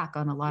look back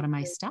on a lot of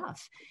my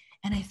stuff.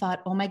 And I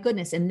thought, oh my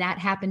goodness. And that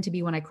happened to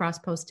be when I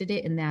cross-posted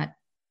it, and that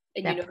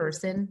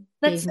person.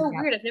 That's so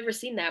weird. I've never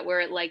seen that where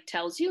it like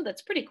tells you.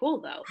 That's pretty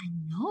cool though. I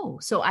know.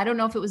 So I don't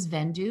know if it was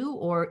Vendoo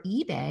or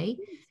eBay.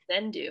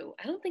 Vendoo.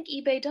 I don't think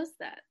eBay does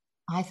that.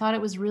 I thought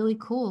it was really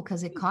cool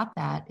because it caught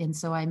that. And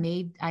so I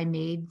made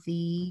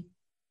the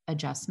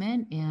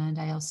adjustment, and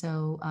I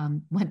also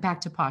went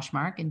back to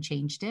Poshmark and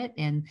changed it.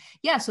 And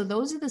yeah, so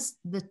those are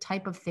the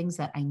type of things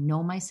that I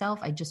know myself,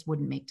 I just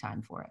wouldn't make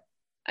time for it.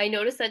 I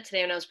noticed that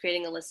today when I was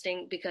creating a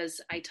listing,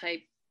 because I'm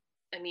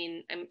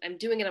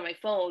doing it on my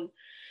phone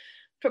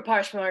for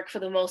Poshmark for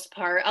the most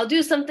part. I'll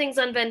do some things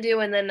on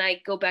Vendoo, and then I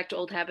go back to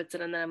old habits,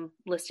 and then I'm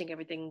listing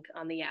everything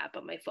on the app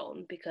on my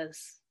phone,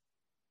 because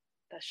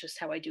that's just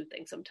how I do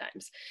things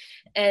sometimes.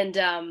 And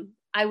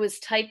I was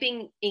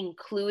typing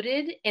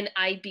included, and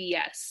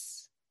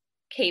IBS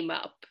came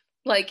up.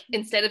 Like,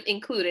 instead of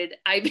included,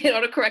 I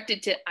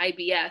auto-corrected to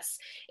IBS,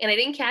 and I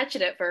didn't catch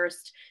it at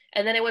first.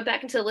 And then I went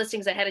back into the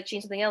listings. I had to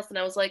change something else, and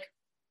I was like,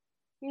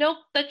 nope,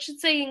 that should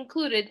say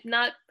included,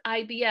 not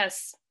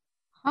IBS.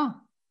 Huh.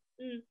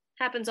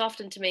 Happens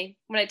often to me.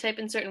 When I type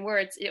in certain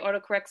words, it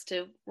autocorrects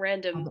to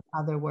random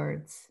other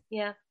words.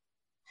 Yeah.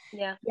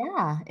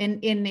 And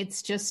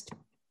it's just.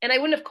 And I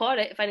wouldn't have caught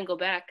it if I didn't go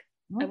back.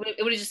 It would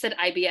have just said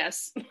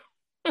IBS.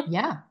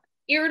 Yeah.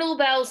 Irritable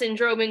bowel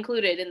syndrome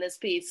included in this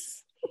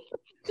piece.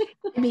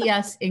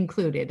 IBS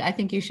included. I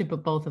think you should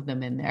put both of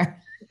them in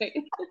there.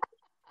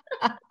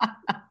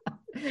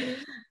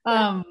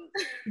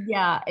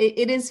 Yeah,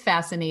 it is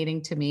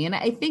fascinating to me. And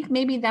I think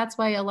maybe that's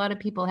why a lot of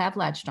people have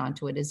latched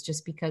onto it, is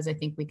just because I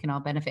think we can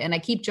all benefit. And I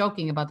keep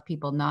joking about the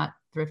people not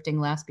thrifting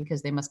less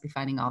because they must be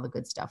finding all the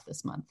good stuff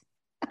this month.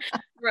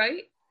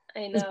 Right?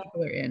 I know.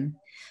 People are in.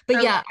 But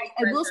I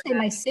will say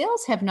my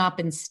sales have not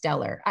been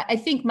stellar. I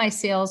think my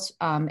sales,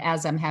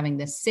 as I'm having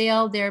this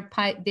sale, they're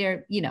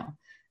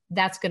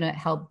that's going to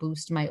help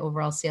boost my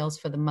overall sales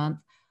for the month.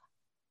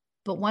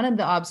 But one of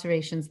the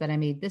observations that I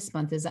made this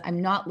month is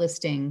I'm not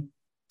listing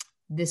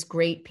this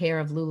great pair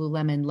of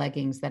Lululemon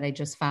leggings that I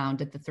just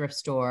found at the thrift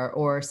store,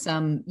 or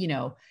some,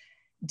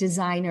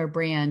 designer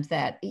brand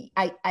that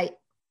I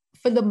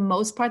for the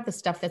most part, the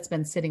stuff that's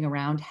been sitting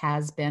around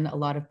has been a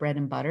lot of bread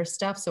and butter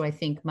stuff. So I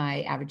think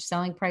my average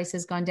selling price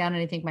has gone down,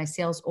 and I think my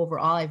sales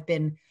overall, I've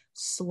been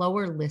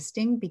slower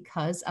listing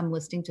because I'm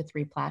listing to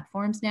 3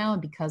 platforms now,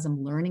 and because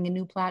I'm learning a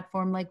new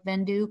platform like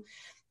Vendoo.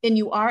 And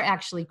you are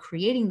actually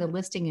creating the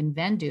listing in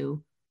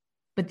Vendoo,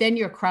 but then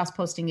you're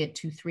cross-posting it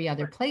to 3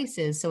 other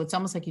places. So it's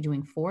almost like you're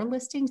doing 4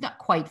 listings, not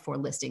quite 4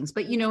 listings,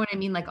 but you know what I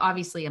mean? Like,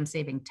 obviously I'm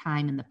saving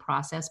time in the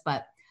process,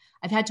 but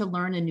I've had to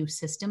learn a new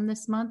system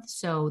this month.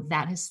 So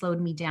that has slowed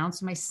me down.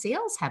 So my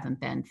sales haven't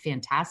been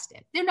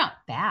fantastic. They're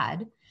not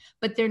bad,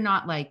 but they're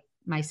not like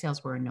my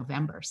sales were in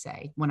November,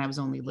 say, when I was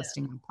only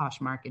listing on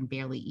Poshmark and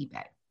barely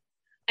eBay.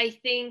 I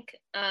think,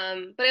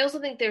 but I also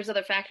think there's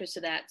other factors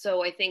to that.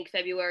 So I think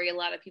February, a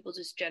lot of people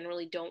just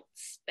generally don't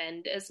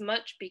spend as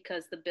much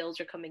because the bills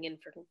are coming in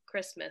for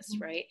Christmas,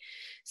 right?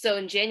 So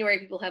in January,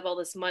 people have all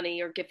this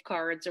money or gift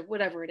cards or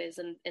whatever it is,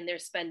 and they're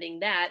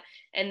spending that.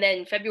 And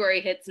then February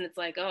hits and it's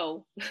like,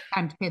 oh,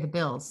 time to pay the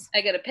bills.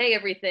 I got to pay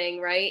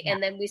everything, right? Yeah.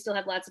 And then we still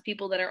have lots of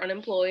people that are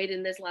unemployed,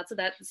 and there's lots of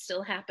that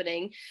still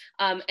happening.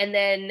 And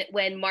then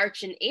when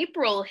March and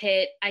April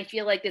hit, I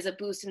feel like there's a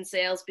boost in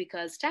sales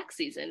because tax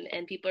season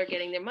and people are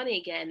getting their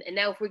money again. And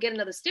now if we get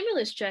another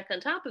stimulus check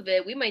on top of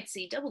it, we might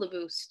see double the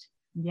boost.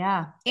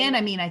 Yeah. And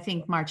I mean, I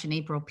think March and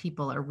April,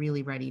 people are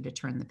really ready to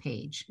turn the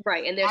page.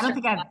 Right. And I don't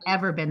think I've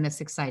ever been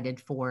this excited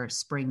for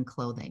spring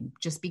clothing,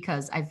 just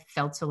because I've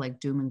felt so like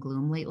doom and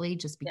gloom lately,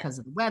 just because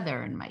of the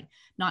weather and my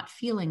not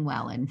feeling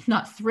well and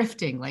not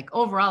thrifting. Like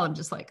overall, I'm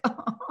just like,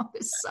 oh,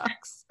 this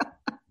sucks.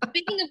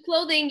 Speaking of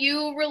clothing,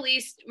 you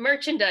released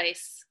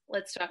merchandise.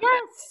 Let's talk about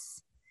it.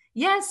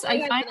 Yes,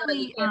 I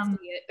finally,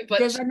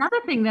 there's another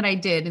thing that I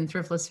did in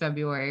Thriftless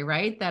February,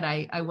 right? That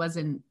I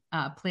wasn't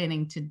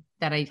planning to,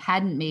 that I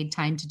hadn't made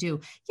time to do.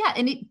 Yeah.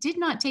 And it did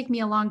not take me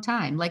a long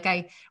time. Like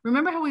I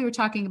remember how we were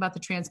talking about the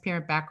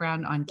transparent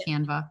background on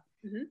Canva.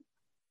 Mm-hmm.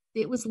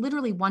 It was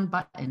literally one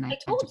button I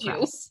told you.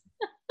 Press.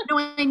 No,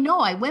 I know.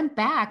 I went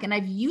back and I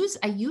used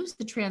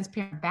the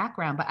transparent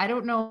background, but I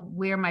don't know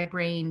where my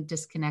brain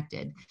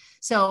disconnected.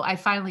 So I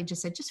finally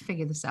just said, just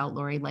figure this out,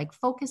 Lori, like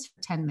focus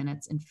for 10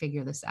 minutes and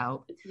figure this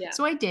out. Yeah.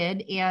 So I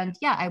did. And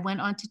yeah, I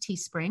went on to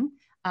Teespring,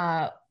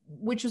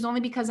 which was only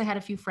because I had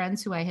a few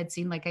friends who I had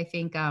seen, like, I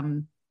think,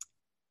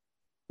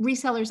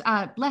 resellers,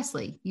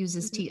 Leslie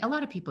uses a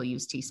lot of people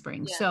use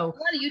Teespring. Yeah. So a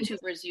lot of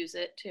YouTubers use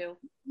it too.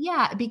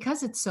 Yeah,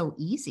 because it's so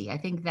easy. I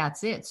think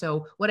that's it.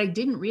 So what I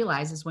didn't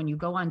realize is when you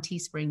go on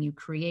Teespring, you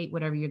create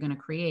whatever you're going to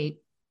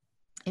create,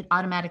 it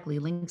automatically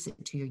links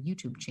it to your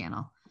YouTube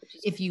channel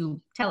if you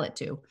tell it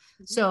to.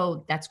 Mm-hmm.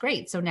 So that's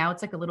great. So now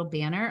it's like a little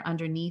banner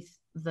underneath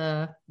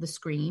the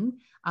screen,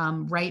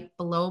 right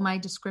below my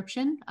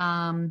description.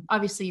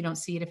 Obviously you don't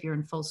see it if you're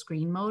in full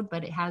screen mode,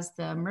 but it has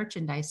the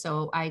merchandise.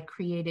 So I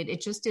created, it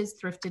just is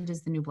Thrifted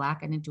is the New Black.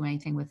 I didn't do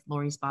anything with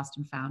Lori's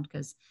Boston Found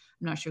because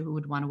I'm not sure who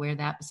would want to wear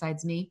that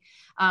besides me.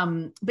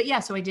 But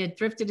yeah, so I did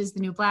Thrifted is the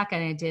New Black,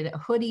 and I did a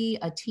hoodie,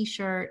 a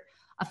t-shirt,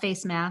 a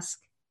face mask,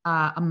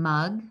 a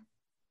mug,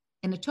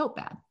 and a tote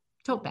bag.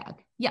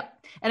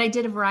 Yep. And I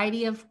did a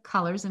variety of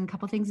colors and a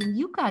couple things, and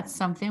you got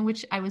something,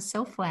 which I was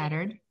so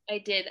flattered. I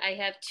did. I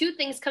have two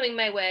things coming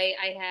my way.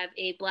 I have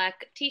a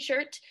black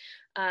t-shirt,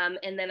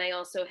 and then I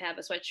also have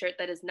a sweatshirt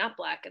that is not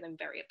black, and I'm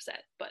very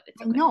upset, but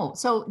it's okay. No.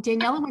 So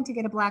Daniela went to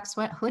get a black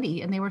sweat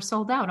hoodie and they were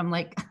sold out. I'm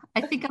like,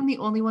 I think I'm the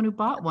only one who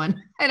bought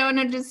one. I don't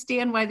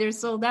understand why they're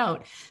sold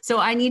out. So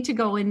I need to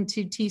go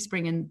into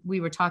Teespring, and we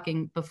were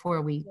talking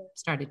before we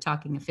started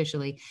talking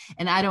officially.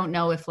 And I don't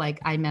know if like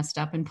I messed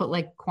up and put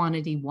like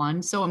quantity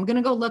 1. So I'm going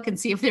to go look and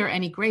see if there are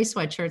any gray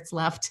sweatshirts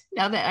left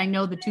now that I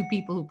know the 2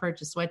 people who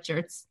purchased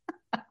sweatshirts.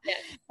 Yeah.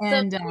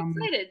 And so I'm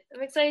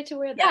excited to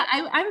wear that.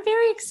 Yeah, I'm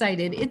very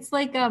excited. It's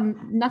like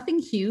nothing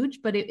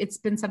huge, but it's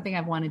been something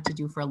I've wanted to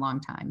do for a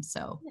long time.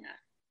 So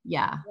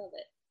yeah. Love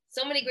it.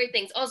 So many great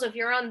things. Also, if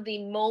you're on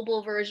the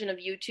mobile version of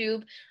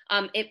YouTube,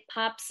 it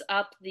pops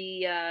up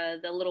the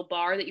little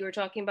bar that you were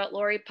talking about,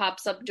 Lori,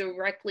 pops up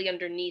directly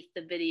underneath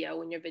the video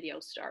when your video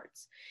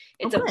starts.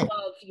 It's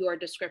above your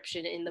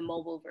description in the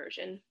mobile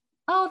version.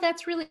 Oh,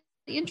 that's really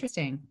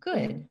interesting.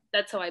 Good.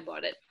 That's how I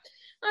bought it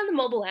on the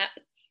mobile app.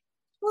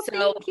 Well,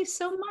 thank you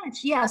so much.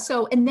 Yeah.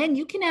 So, and then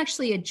you can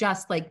actually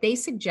adjust, like they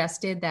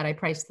suggested that I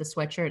priced the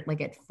sweatshirt like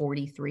at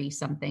 43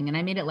 something, and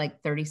I made it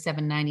like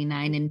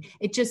 $37.99, and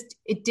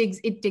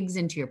it digs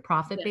into your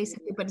profit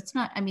basically, but it's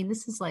not, I mean,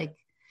 this is like,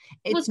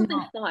 it's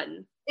not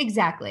fun.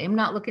 Exactly. I'm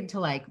not looking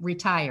to like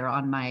retire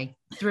on my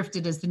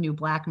Thrifted as the New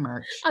Black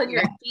merch. On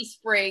your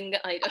Teespring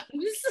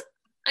items.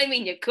 I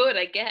mean, you could,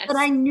 I guess. But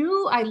I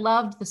knew I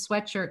loved the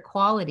sweatshirt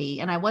quality,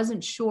 and I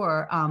wasn't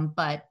sure,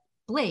 but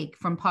Blake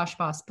from Posh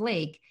Boss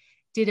Blake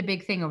did a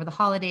big thing over the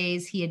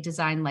holidays. He had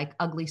designed like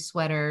ugly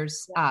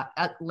sweaters,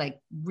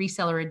 like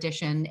reseller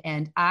edition.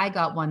 And I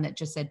got one that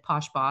just said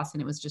Posh Boss,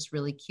 and it was just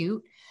really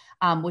cute,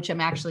 which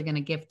I'm actually going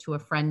to give to a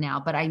friend now.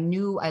 But I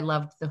knew I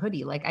loved the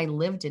hoodie. Like I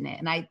lived in it,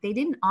 and they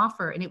didn't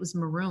offer, and it was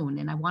maroon,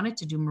 and I wanted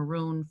to do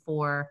maroon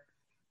for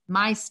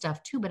my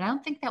stuff too, but I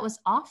don't think that was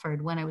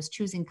offered when I was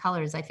choosing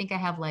colors. I think I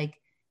have like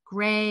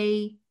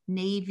gray,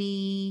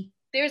 navy.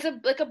 There's a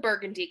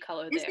burgundy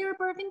color there. Is there a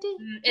burgundy?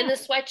 In the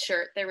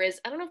sweatshirt, there is.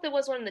 I don't know if there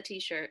was one in the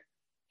t-shirt.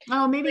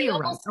 Oh, maybe you're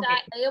right.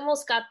 I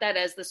almost got that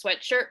as the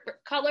sweatshirt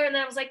color, and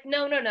then I was like,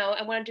 no.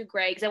 I want to do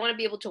gray because I want to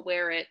be able to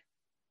wear it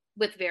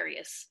with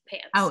various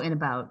pants. Out and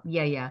about.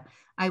 Yeah.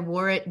 I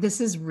wore it.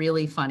 This is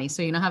really funny.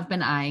 So, I've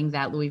been eyeing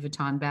that Louis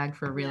Vuitton bag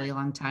for a really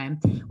long time.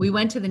 We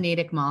went to the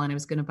Natick Mall, and I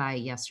was going to buy it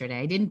yesterday.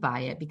 I didn't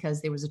buy it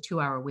because there was a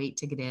 2-hour wait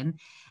to get in.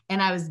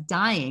 And I was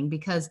dying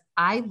because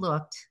I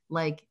looked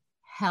like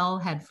hell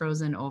had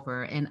frozen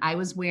over, and I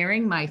was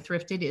wearing my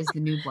Thrifted is the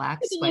New Black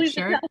Louis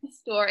sweatshirt. Vuitton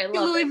store. I in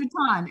love Louis it.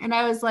 Vuitton. And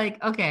I was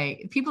like,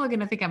 okay, people are going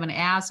to think I'm an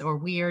ass or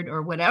weird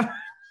or whatever.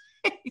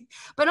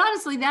 But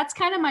honestly, that's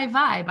kind of my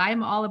vibe.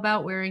 I'm all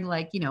about wearing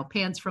like,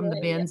 pants from the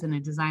bins and a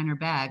designer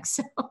bag.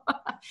 So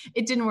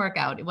it didn't work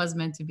out. It wasn't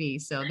meant to be.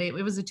 So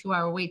it was a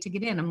 2-hour wait to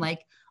get in. I'm like,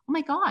 oh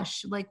my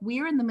gosh, like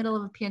we're in the middle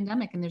of a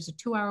pandemic and there's a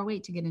 2-hour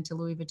wait to get into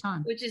Louis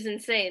Vuitton. Which is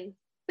insane.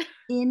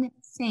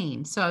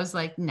 Insane. So I was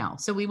like, no.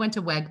 So we went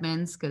to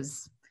Wegmans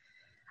because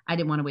I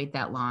didn't want to wait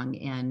that long.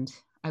 And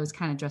I was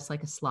kind of dressed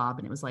like a slob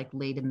and it was like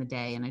late in the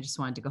day and I just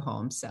wanted to go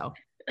home. So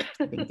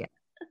I didn't get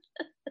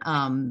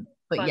it.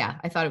 But fun. Yeah,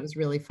 I thought it was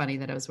really funny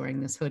that I was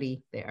wearing this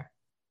hoodie there.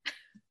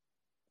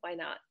 Why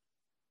not?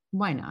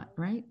 Why not?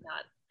 Right?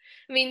 Not.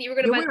 I mean, you were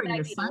going to buy wearing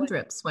your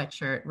Sundrip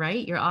sweatshirt,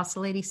 right? Your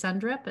Oscillating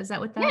Sundrip. Is that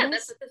what that is? Yeah,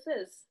 that's what this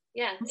is.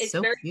 Yeah, that's it's so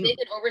very cute. big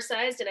and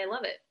oversized, and I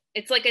love it.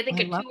 It's like I think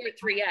a 2 or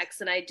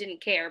 3X, and I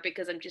didn't care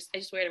because I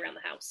just wear it around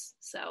the house.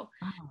 So.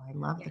 Oh, I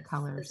love the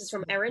colors. This is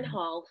from Erin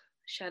Hall.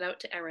 Shout out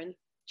to Erin.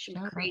 She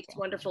creates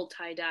wonderful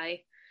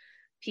tie-dye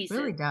pieces.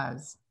 Really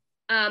does.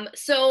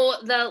 So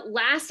the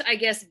last, I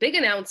guess, big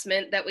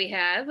announcement that we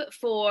have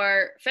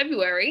for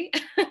February.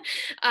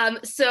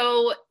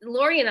 So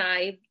Lori and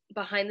I,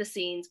 behind the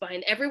scenes,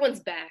 behind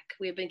everyone's back,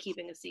 we have been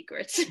keeping a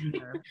secret.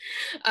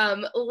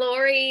 Mm-hmm.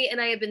 Lori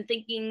and I have been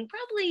thinking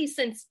probably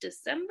since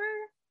December,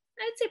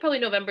 I'd say probably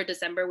November,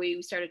 December,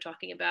 we started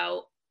talking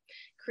about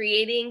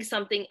creating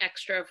something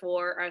extra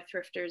for our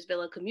Thrifters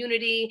Villa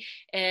community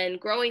and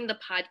growing the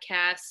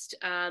podcast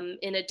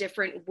in a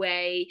different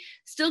way,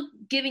 still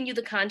giving you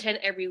the content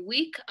every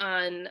week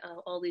on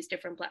all these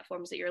different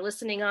platforms that you're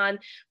listening on,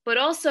 but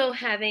also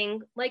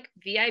having like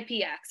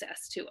VIP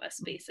access to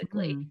us,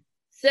 basically. Mm-hmm.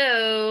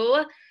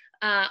 So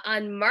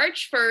on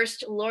March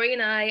 1st, Lori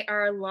and I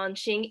are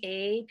launching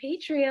a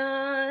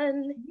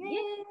Patreon.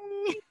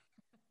 Yay!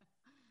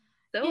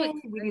 So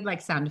we need like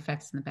sound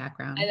effects in the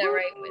background. I know,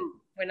 right?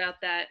 We're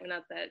not that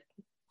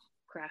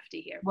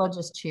crafty here. We'll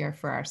just cheer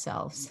for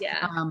ourselves.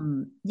 Yeah.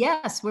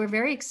 Yes, we're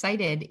very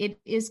excited. It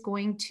is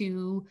going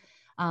to,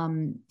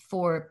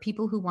 for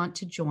people who want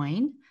to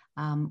join,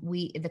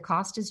 the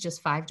cost is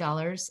just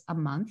 $5 a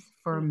month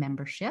for a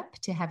membership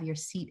to have your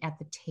seat at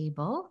the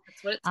table.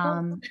 That's what it's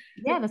called.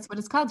 Yeah, that's what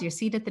it's called. Your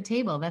seat at the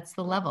table. That's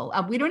the level.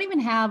 We don't even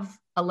have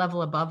a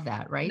level above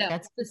that, right? No,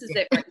 this is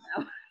it right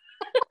now.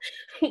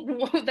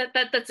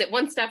 That's it.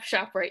 One-stop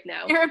shop right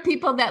now. There are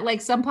people that like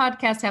some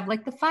podcasts have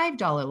like the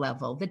 $5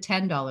 level, the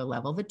 $10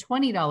 level, the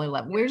 $20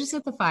 level. We're just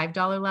at the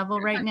 $5 level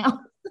right now.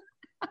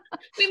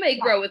 We may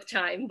grow with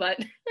time, but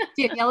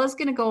Daniela's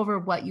going to go over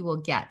what you will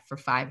get for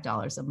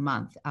 $5 a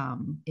month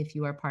if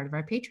you are part of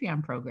our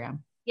Patreon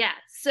program. Yeah.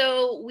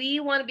 So we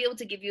want to be able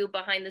to give you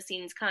behind the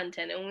scenes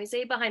content. And when we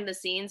say behind the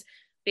scenes,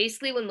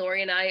 basically when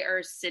Lori and I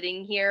are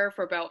sitting here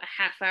for about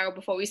a half hour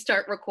before we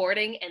start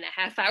recording and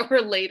a half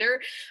hour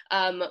later,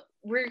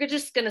 we're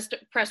just going to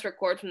press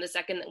record from the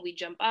second that we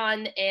jump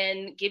on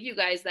and give you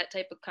guys that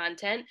type of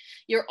content.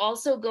 You're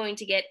also going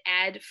to get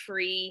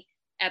ad-free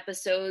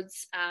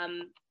episodes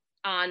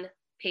on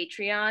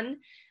Patreon.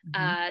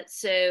 Mm-hmm.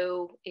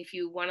 So if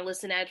you want to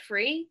listen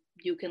ad-free,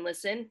 you can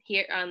listen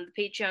here on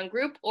the Patreon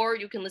group, or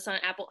you can listen on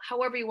Apple,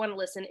 however you want to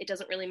listen. It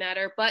doesn't really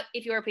matter. But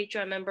if you're a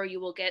Patreon member, you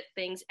will get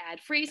things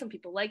ad-free. Some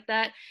people like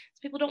that.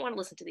 Some people don't want to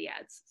listen to the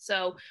ads.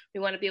 So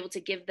we want to be able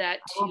to give that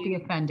to... I won't be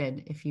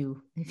offended if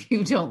you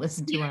don't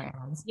listen to our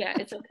ads. Yeah,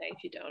 it's okay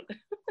if you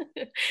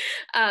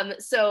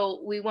don't.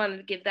 So we wanted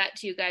to give that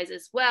to you guys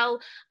as well.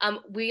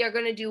 We are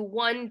going to do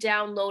one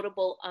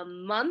downloadable a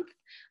month.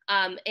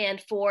 And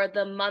for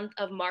the month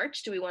of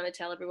March, do we want to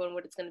tell everyone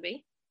what it's going to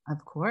be?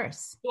 Of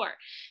course. Sure.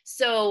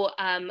 So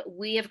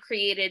we have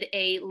created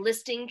a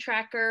listing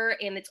tracker,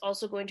 and it's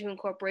also going to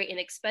incorporate an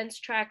expense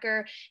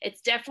tracker. It's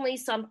definitely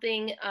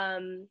something,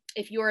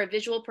 if you're a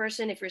visual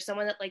person, if you're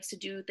someone that likes to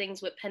do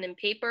things with pen and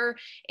paper,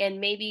 and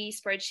maybe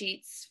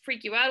spreadsheets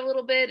freak you out a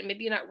little bit, and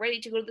maybe you're not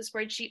ready to go to the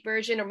spreadsheet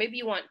version, or maybe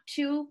you want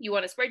a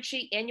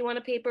spreadsheet and you want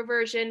a paper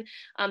version.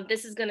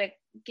 This is going to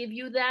give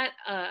you that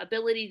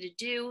ability to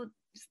do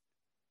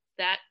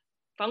that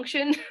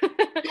function.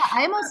 Yeah,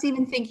 I almost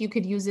even think you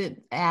could use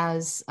it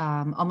as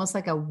almost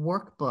like a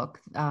workbook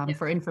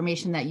for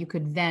information that you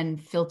could then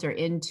filter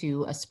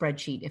into a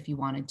spreadsheet if you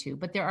wanted to.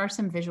 But there are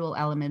some visual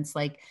elements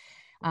like,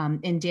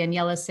 and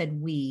Daniela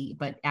said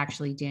but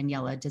actually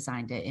Daniela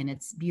designed it and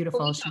it's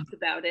beautiful. We talked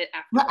about it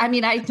after. Well, I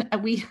mean,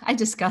 I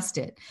discussed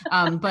it,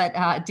 but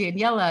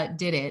Daniela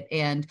did it.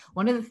 And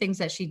one of the things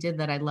that she did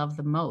that I love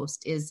the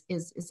most is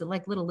it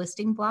like little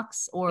listing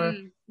blocks or?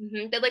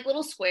 Mm-hmm. They're like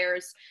little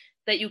squares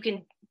that you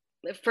can,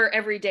 for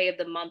every day of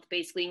the month,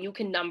 basically, and you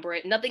can number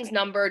it. Nothing's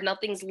numbered,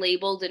 nothing's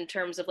labeled in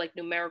terms of like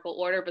numerical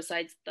order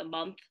besides the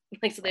month.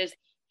 Like, so there's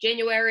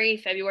January,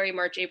 February,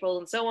 March, April,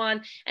 and so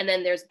on. And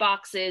then there's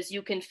boxes.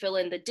 You can fill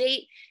in the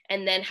date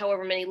and then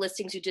however many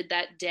listings you did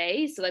that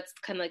day. So that's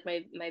kind of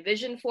like my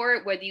vision for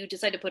it, whether you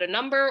decide to put a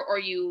number or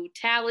you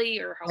tally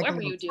or however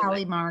like you do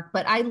tally it. Mark.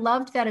 But I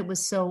loved that it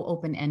was so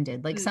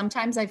open-ended. Like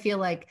sometimes I feel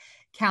like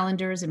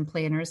calendars and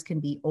planners can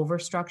be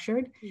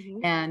overstructured. Mm-hmm.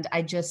 And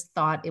I just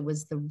thought it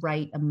was the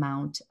right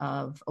amount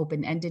of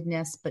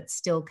open-endedness, but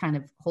still kind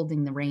of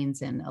holding the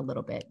reins in a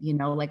little bit.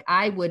 Like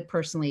I would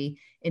personally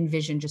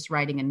envision just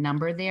writing a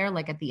number there,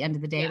 like at the end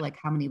of the day, like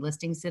how many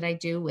listings did I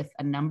do with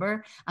a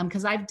number?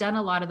 Because I've done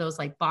a lot of those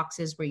like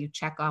boxes where you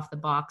check off the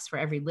box for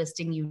every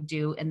listing you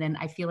do. And then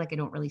I feel like I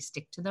don't really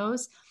stick to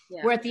those.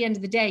 Yeah. Where at the end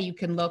of the day, you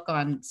can look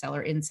on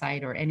Seller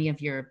Insight or any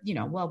of your,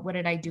 well, what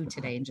did I do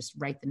today? And just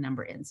write the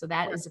number in. So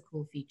that is a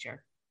cool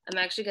feature. I'm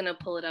actually going to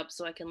pull it up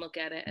so I can look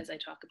at it as I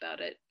talk about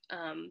it.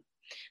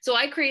 So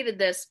I created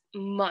this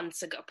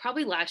months ago,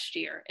 probably last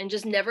year, and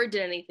just never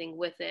did anything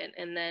with it.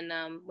 And then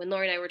when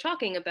Lori and I were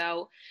talking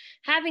about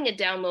having it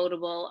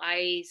downloadable,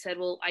 I said,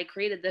 well, I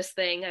created this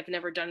thing. I've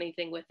never done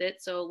anything with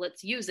it, so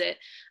let's use it.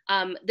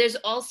 There's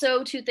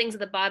also two things at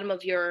the bottom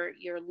of your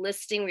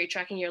listing where you're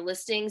tracking your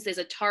listings. There's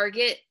a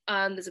target.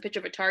 There's a picture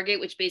of a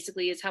target, which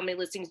basically is how many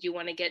listings do you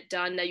want to get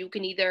done. Now you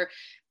can either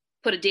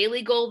put a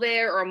daily goal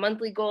there or a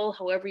monthly goal,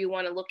 however you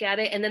want to look at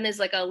it. And then there's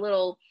like a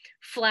little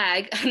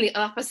flag on the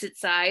opposite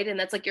side, and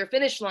that's like your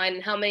finish line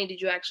and how many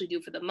did you actually do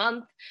for the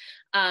month.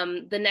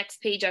 The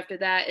next page after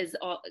that is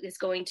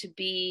going to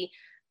be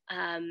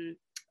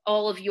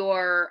all of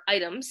your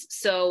items.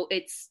 So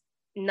it's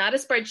not a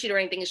spreadsheet or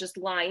anything. It's just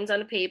lines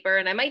on a paper,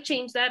 and I might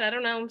change that. I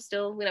don't know. I'm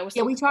still, we're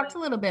still. Yeah, we talked a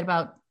little bit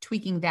about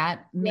tweaking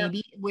that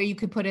maybe where you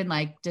could put in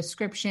like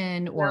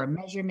description or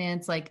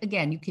measurements. Like,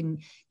 again, you can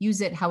use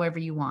it however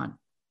you want.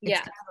 It's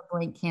kind of a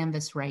blank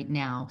canvas right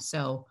now.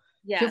 So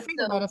feel free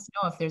to let us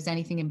know if there's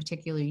anything in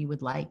particular you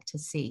would like to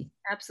see.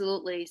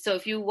 Absolutely. So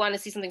if you want to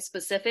see something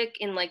specific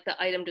in like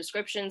the item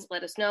descriptions,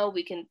 let us know.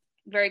 We can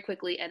very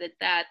quickly edit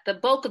that. The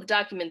bulk of the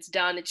document's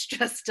done. It's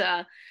just,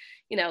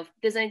 if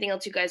there's anything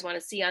else you guys want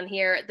to see on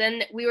here.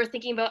 Then we were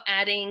thinking about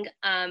adding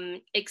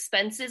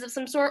expenses of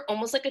some sort,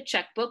 almost like a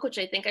checkbook, which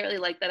I think I really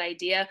like that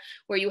idea,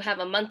 where you have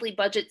a monthly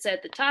budget set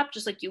at the top,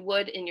 just like you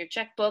would in your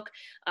checkbook.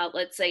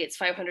 Let's say it's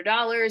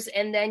 $500,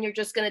 and then you're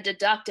just going to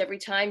deduct every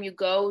time you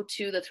go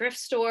to the thrift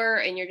store,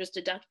 and you're just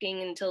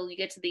deducting until you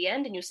get to the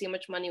end and you see how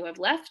much money you have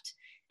left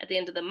at the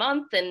end of the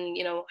month, and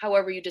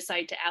however you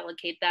decide to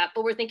allocate that.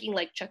 But we're thinking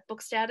like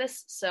checkbook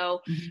status,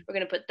 so we're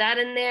going to put that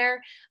in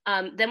there.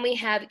 Then we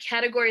have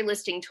category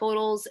listing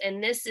totals,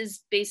 and this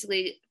is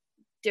basically,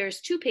 there's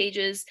 2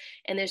 pages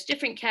and there's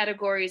different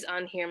categories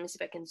on here. Let me see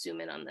if I can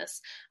zoom in on this.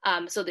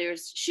 So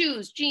there's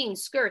shoes,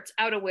 jeans, skirts,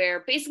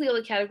 outerwear, basically all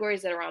the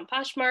categories that are on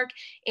Poshmark.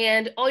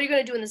 And all you're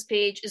going to do in this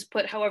page is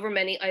put however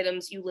many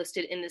items you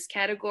listed in this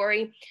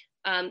category.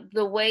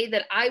 The way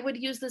that I would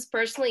use this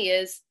personally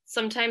is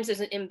sometimes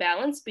there's an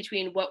imbalance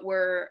between what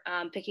we're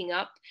picking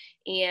up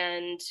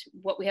and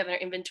what we have in our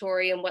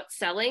inventory and what's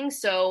selling.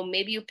 So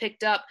maybe you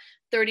picked up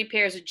 30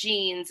 pairs of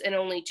jeans and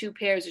only 2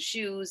 pairs of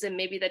shoes, and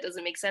maybe that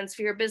doesn't make sense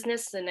for your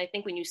business. And I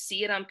think when you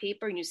see it on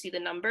paper and you see the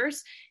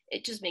numbers,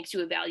 it just makes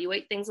you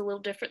evaluate things a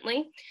little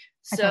differently.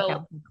 I thought that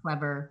was a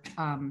clever,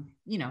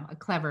 a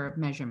clever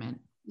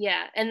measurement.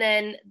 Yeah. And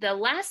then the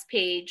last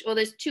page,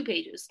 there's 2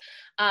 pages.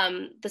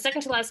 The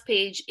second to last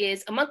page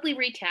is a monthly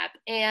recap.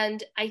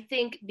 And I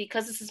think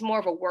because this is more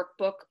of a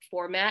workbook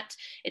format,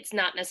 it's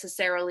not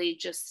necessarily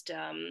just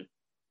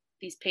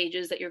these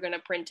pages that you're going to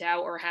print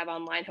out or have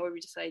online, however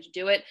you decide to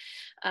do it.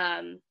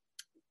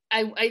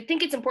 I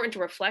think it's important to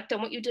reflect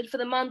on what you did for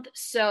the month.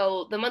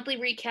 So the monthly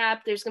recap,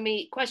 there's going to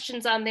be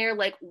questions on there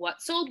like,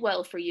 what sold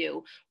well for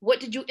you? What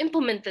did you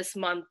implement this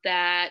month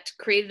that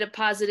created a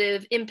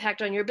positive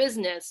impact on your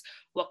business?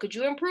 What could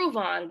you improve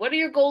on? What are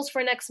your goals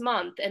for next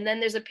month? And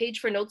then there's a page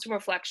for notes and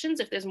reflections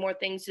if there's more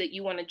things that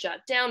you want to jot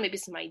down, maybe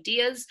some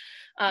ideas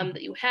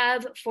that you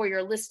have for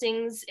your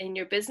listings in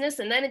your business.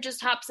 And then it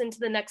just hops into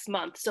the next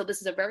month. So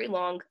this is a very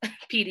long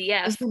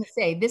PDF. I was going to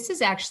say, this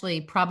is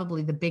actually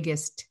probably the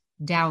biggest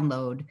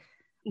download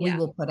we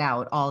will put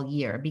out all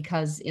year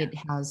because it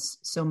has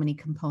so many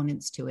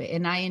components to it.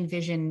 And I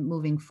envision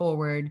moving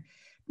forward,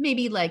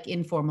 maybe like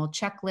informal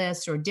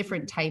checklists or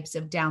different types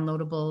of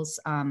downloadables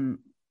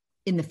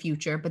in the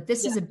future, but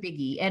this is a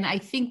biggie. And I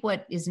think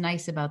what is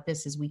nice about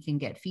this is we can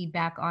get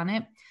feedback on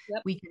it.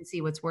 Yep. We can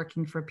see what's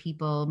working for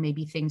people,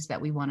 maybe things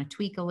that we want to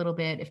tweak a little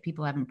bit. If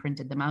people haven't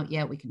printed them out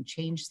yet, we can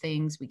change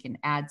things, we can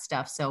add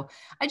stuff. So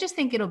I just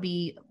think it'll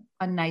be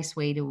a nice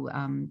way to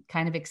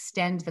kind of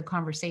extend the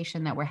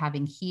conversation that we're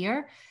having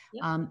here.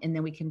 Yep. And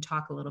then we can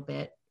talk a little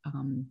bit,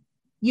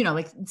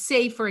 like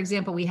say, for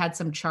example, we had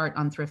some chart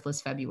on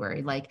Thriftless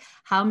February, like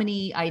how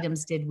many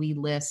items did we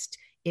list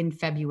in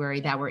February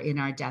that were in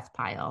our death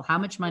pile? How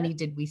much money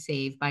did we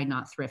save by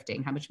not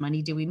thrifting? How much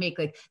money do we make?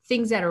 Like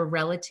things that are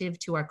relative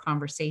to our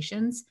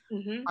conversations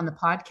on the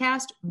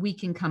podcast, we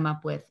can come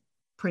up with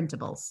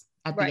printables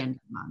at the end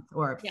of the month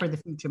or for the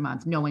future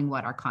month, knowing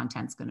what our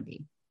content's going to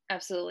be.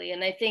 Absolutely.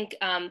 And I think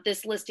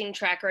this listing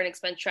tracker and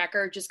expense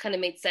tracker just kind of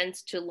made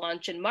sense to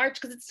launch in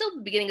March because it's still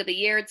the beginning of the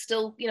year. It's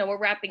still, we're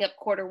wrapping up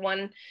quarter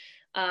 1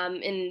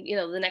 in,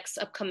 the next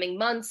upcoming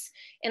months.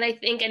 And I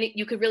think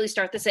you could really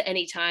start this at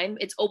any time.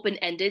 It's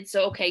open-ended.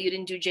 So, okay, you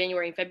didn't do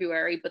January and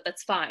February, but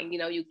that's fine.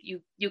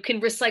 You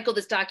can recycle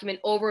this document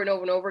over and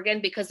over and over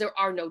again because there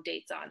are no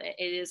dates on it.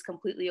 It is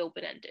completely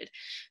open-ended.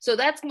 So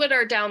that's what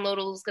our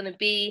download is going to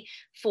be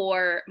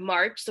for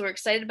March. So we're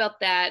excited about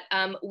that.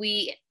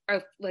 We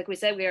are, like we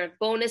said, we have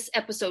bonus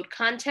episode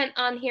content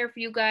on here for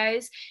you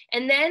guys.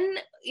 And then,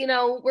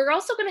 we're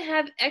also going to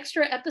have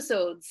extra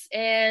episodes,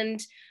 and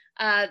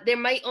there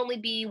might only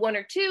be one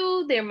or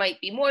two, there might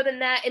be more than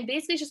that. And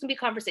basically it's just gonna be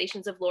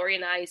conversations of Lori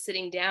and I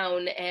sitting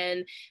down,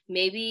 and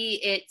maybe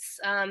it's,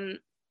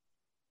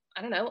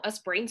 I don't know,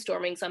 us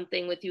brainstorming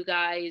something with you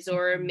guys,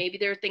 or maybe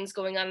there are things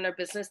going on in our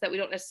business that we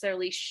don't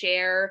necessarily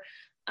share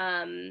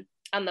on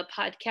the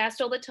podcast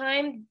all the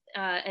time,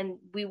 and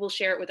we will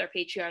share it with our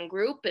Patreon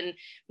group. And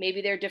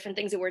maybe there are different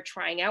things that we're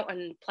trying out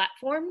on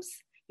platforms.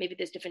 Maybe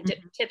there's different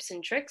tips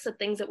and tricks of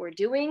things that we're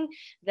doing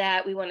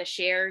that we want to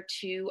share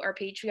to our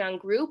Patreon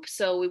group.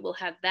 So we will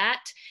have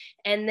that.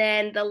 And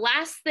then the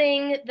last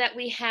thing that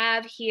we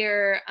have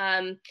here,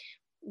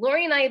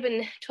 Lori and I have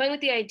been toying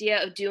with the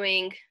idea of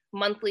doing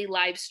monthly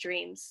live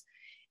streams.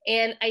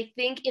 And I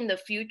think in the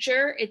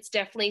future, it's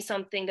definitely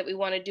something that we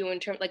want to do in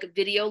terms like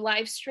video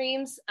live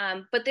streams.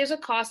 But there's a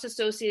cost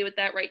associated with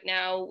that right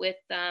now with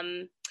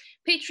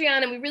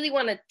Patreon, and we really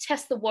want to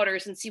test the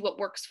waters and see what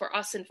works for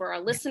us and for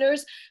our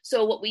listeners.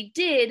 So what we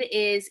did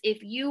is,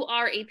 if you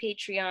are a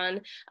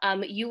Patreon,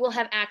 you will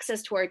have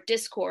access to our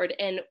Discord,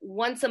 and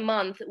once a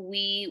month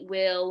we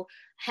will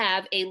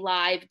have a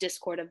live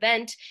Discord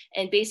event,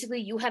 and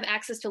basically you have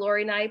access to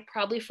Lori and I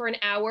probably for an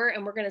hour,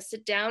 and we're going to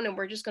sit down and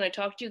we're just going to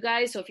talk to you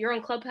guys. So if you're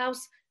on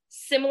Clubhouse,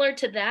 similar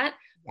to that,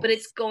 but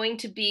it's going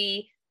to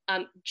be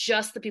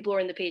just the people who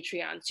are in the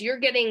Patreon. So you're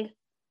getting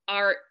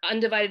our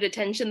undivided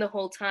attention the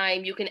whole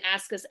time. You can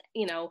ask us,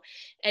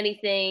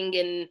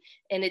 anything,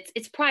 and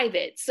it's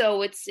private.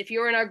 So if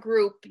you're in our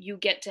group, you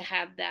get to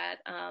have that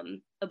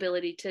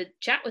ability to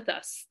chat with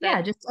us.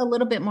 Just a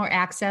little bit more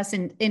access.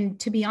 And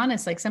to be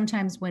honest, like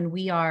sometimes when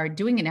we are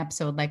doing an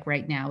episode like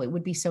right now, it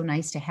would be so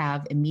nice to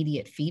have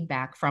immediate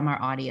feedback from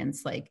our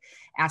audience, like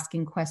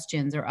asking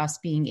questions, or us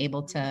being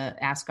able to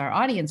ask our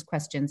audience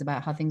questions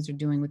about how things are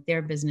doing with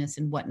their business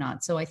and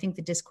whatnot. So I think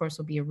the discourse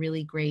will be a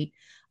really great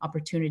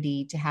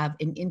opportunity to have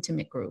an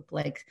intimate group.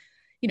 Like,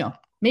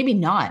 maybe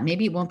not,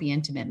 maybe it won't be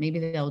intimate. Maybe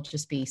there'll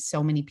just be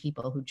so many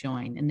people who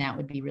join, and that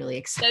would be really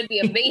exciting. That'd be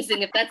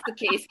amazing if that's the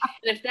case.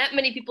 And if that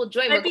many people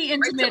join, we'll be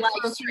intimate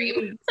live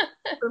stream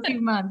for a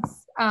few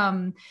months.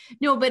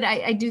 No, but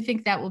I do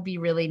think that will be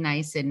really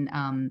nice. And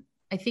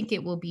I think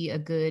it will be a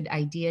good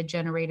idea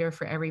generator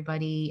for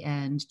everybody,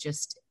 and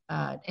just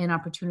an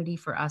opportunity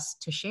for us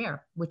to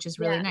share, which is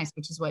really nice,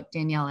 which is what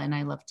Daniela and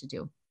I love to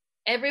do.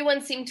 Everyone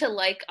seemed to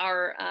like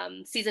our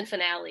season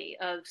finale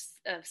of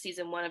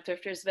season 1 of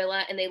Thrifters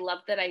Villa, and they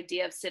loved that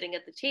idea of sitting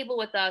at the table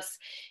with us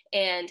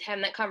and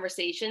having that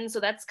conversation.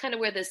 So that's kind of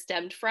where this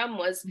stemmed from,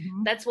 was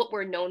that's what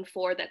we're known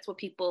for. That's what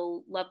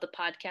people love the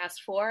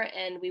podcast for,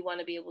 and we want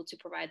to be able to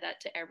provide that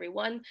to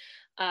everyone.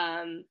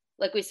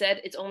 Like we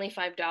said, it's only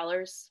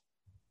 $5.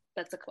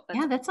 That's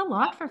a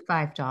lot for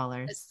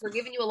 $5. We're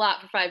giving you a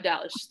lot for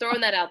 $5. Just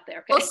throwing that out there.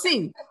 Okay? We'll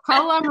see.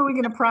 How long are we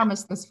going to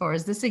promise this for?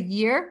 Is this a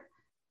year?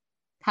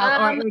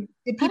 Or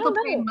did people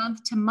pay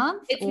month to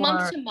month? It's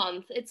month to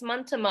month. It's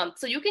month to month.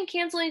 So you can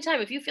cancel anytime.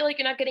 If you feel like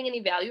you're not getting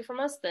any value from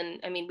us, then,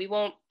 we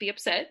won't be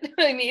upset.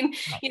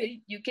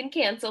 You can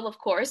cancel, of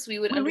course. We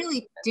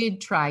really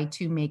did try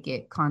to make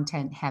it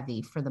content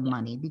heavy for the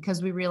money,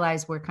 because we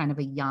realize we're kind of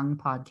a young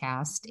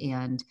podcast,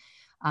 and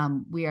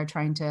we are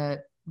trying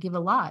to give a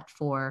lot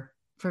for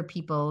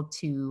people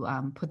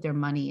to put their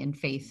money and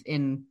faith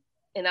in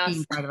us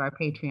being part of our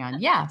Patreon.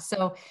 Yeah.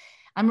 So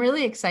I'm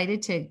really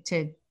excited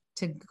to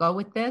go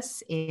with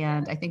this.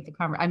 And I think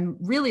I'm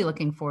really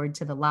looking forward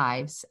to the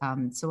lives.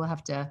 So we'll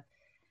have to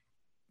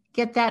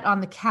get that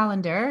on the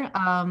calendar.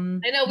 I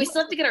know we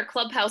still have to get our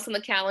Clubhouse on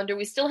the calendar.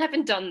 We still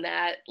haven't done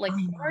that. Like,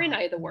 Lori and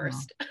I are the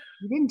worst.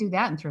 We didn't do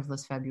that in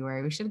Thriftless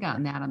February. We should have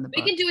gotten that on the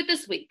book. We can do it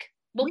this week.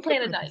 We'll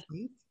plan a night.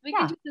 We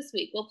can do it this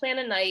week. We'll plan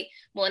a night.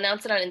 We'll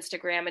announce it on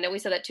Instagram. I know we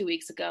said that 2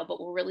 weeks ago, but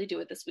we'll really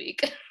do it this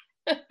week.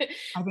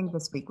 I think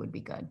this week would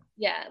be good.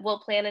 Yeah, we'll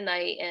plan a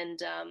night, and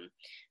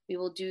we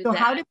will do that. So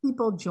how do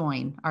people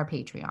join our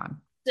Patreon?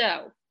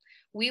 So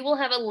we will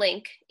have a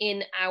link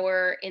in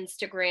our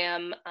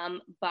Instagram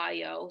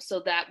bio.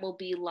 So that will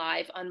be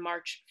live on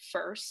March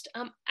 1st.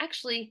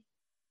 Actually,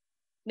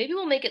 maybe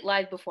we'll make it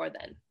live before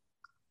then.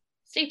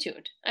 Stay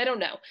tuned. I don't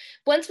know.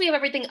 Once we have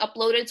everything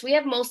uploaded, so we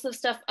have most of the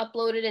stuff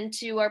uploaded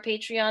into our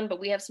Patreon, but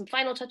we have some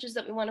final touches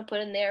that we want to put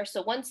in there.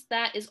 So once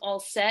that is all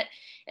set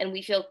and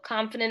we feel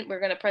confident, we're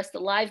going to press the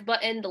live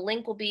button. The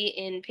link will be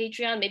in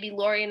Patreon. Maybe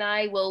Lori and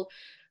I will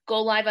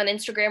go live on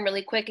Instagram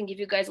really quick and give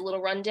you guys a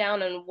little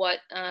rundown on what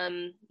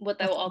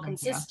that will all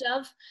consist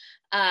of.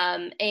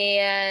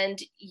 And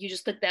you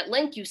just click that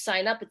link, you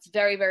sign up. It's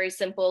very, very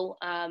simple.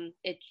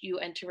 You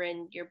enter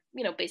in your,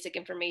 basic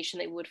information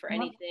they would for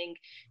anything,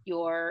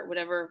 your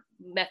whatever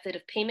method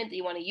of payment that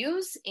you want to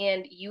use,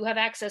 and you have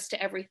access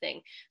to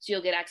everything. So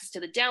you'll get access to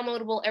the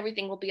downloadable,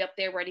 everything will be up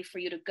there ready for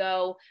you to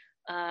go.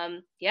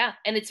 And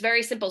it's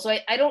very simple. So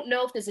I don't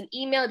know if there's an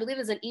email. I believe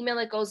there's an email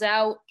that goes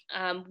out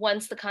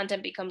once the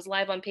content becomes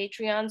live on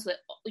Patreon, so that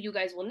you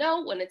guys will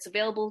know when it's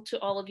available to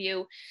all of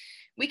you.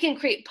 We can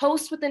create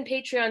posts within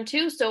Patreon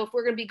too. So if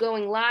we're going to be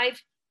going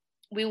live,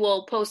 we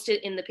will post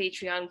it in the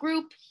Patreon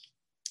group.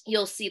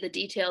 You'll see the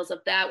details of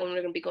that when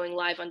we're going to be going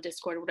live on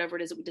Discord or whatever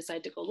it is that we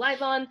decide to go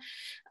live on.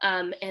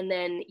 And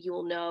then you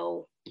will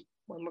know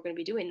when we're going to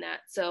be doing that.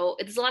 So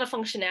it's a lot of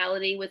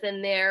functionality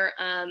within there.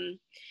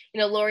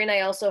 Lori and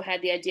I also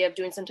had the idea of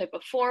doing some type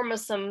of forum of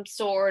some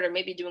sort, or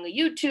maybe doing a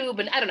YouTube,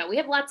 and I don't know, we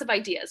have lots of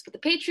ideas, but the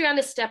Patreon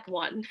is step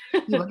one.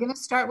 We're going to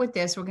start with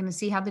this. We're going to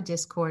see how the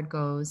Discord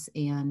goes,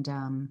 and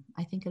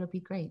I think it'll be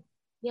great.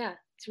 Yeah,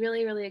 it's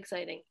really, really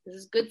exciting. This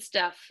is good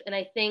stuff. And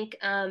I think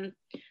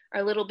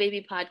our little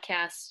baby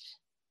podcast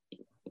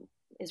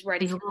is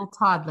ready. He's a little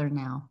toddler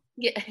now.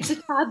 Yeah, it's a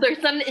toddler.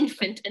 It's not an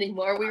infant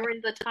anymore. We were in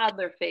the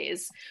toddler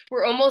phase.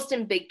 We're almost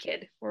in big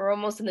kid. We're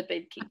almost in the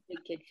big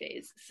kid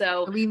phase.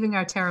 So leaving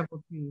our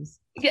terrible twos.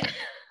 Yeah.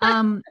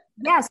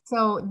 Yes.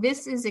 So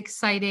this is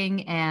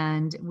exciting,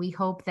 and we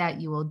hope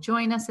that you will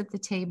join us at the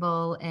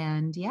table.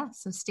 And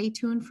so stay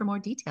tuned for more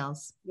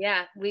details.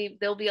 Yeah,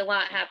 there'll be a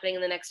lot happening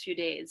in the next few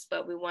days,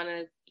 but we want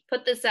to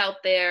put this out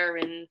there,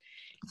 and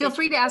feel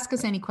free to ask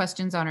us any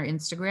questions on our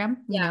Instagram,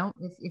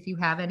 if you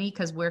have any,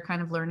 because we're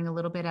kind of learning a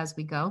little bit as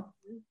we go.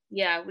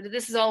 Yeah,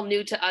 this is all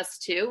new to us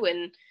too.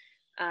 And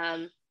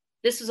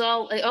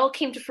it all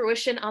came to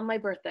fruition on my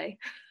birthday.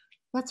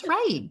 That's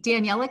right.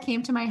 Daniela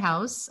came to my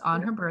house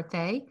on her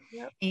birthday,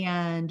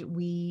 and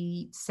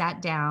we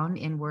sat down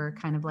and we're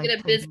kind of like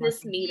a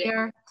business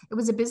meeting. It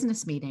was a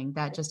business meeting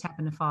that just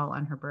happened to fall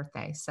on her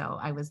birthday. So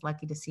I was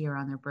lucky to see her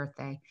on her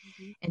birthday,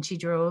 and she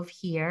drove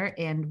here,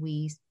 and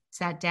we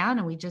sat down,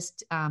 and we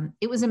just,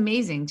 it was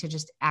amazing to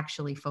just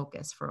actually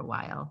focus for a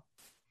while.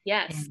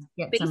 Yes,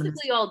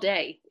 basically all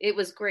day. It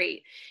was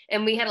great.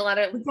 And we had a lot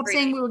of... We kept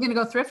saying we were going to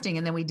go thrifting,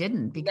 and then we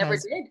didn't, because never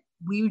did.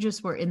 We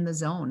just were in the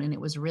zone, and it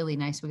was really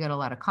nice. We got a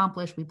lot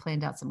accomplished. We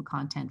planned out some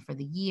content for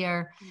the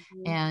year,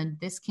 and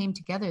this came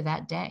together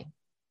that day.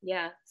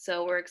 Yeah,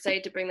 so we're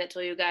excited to bring that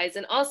to you guys.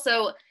 And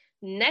also,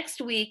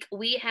 next week,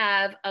 we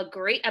have a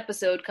great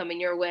episode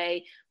coming your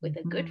way with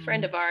a good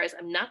friend of ours.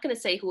 I'm not going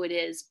to say who it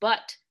is,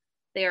 but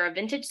they are a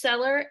vintage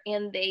seller,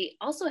 and they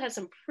also have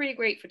some pretty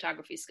great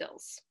photography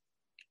skills.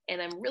 And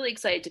I'm really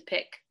excited to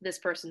pick this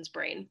person's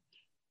brain.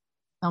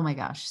 Oh my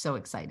gosh, so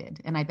excited.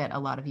 And I bet a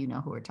lot of you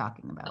know who we're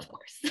talking about. Of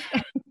course.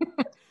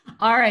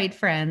 All right,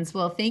 friends.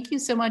 Well, thank you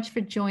so much for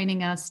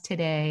joining us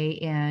today.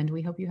 And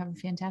we hope you have a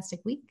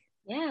fantastic week.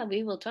 Yeah,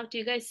 we will talk to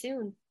you guys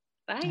soon.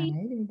 Bye. All right,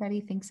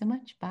 everybody. Thanks so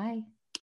much. Bye.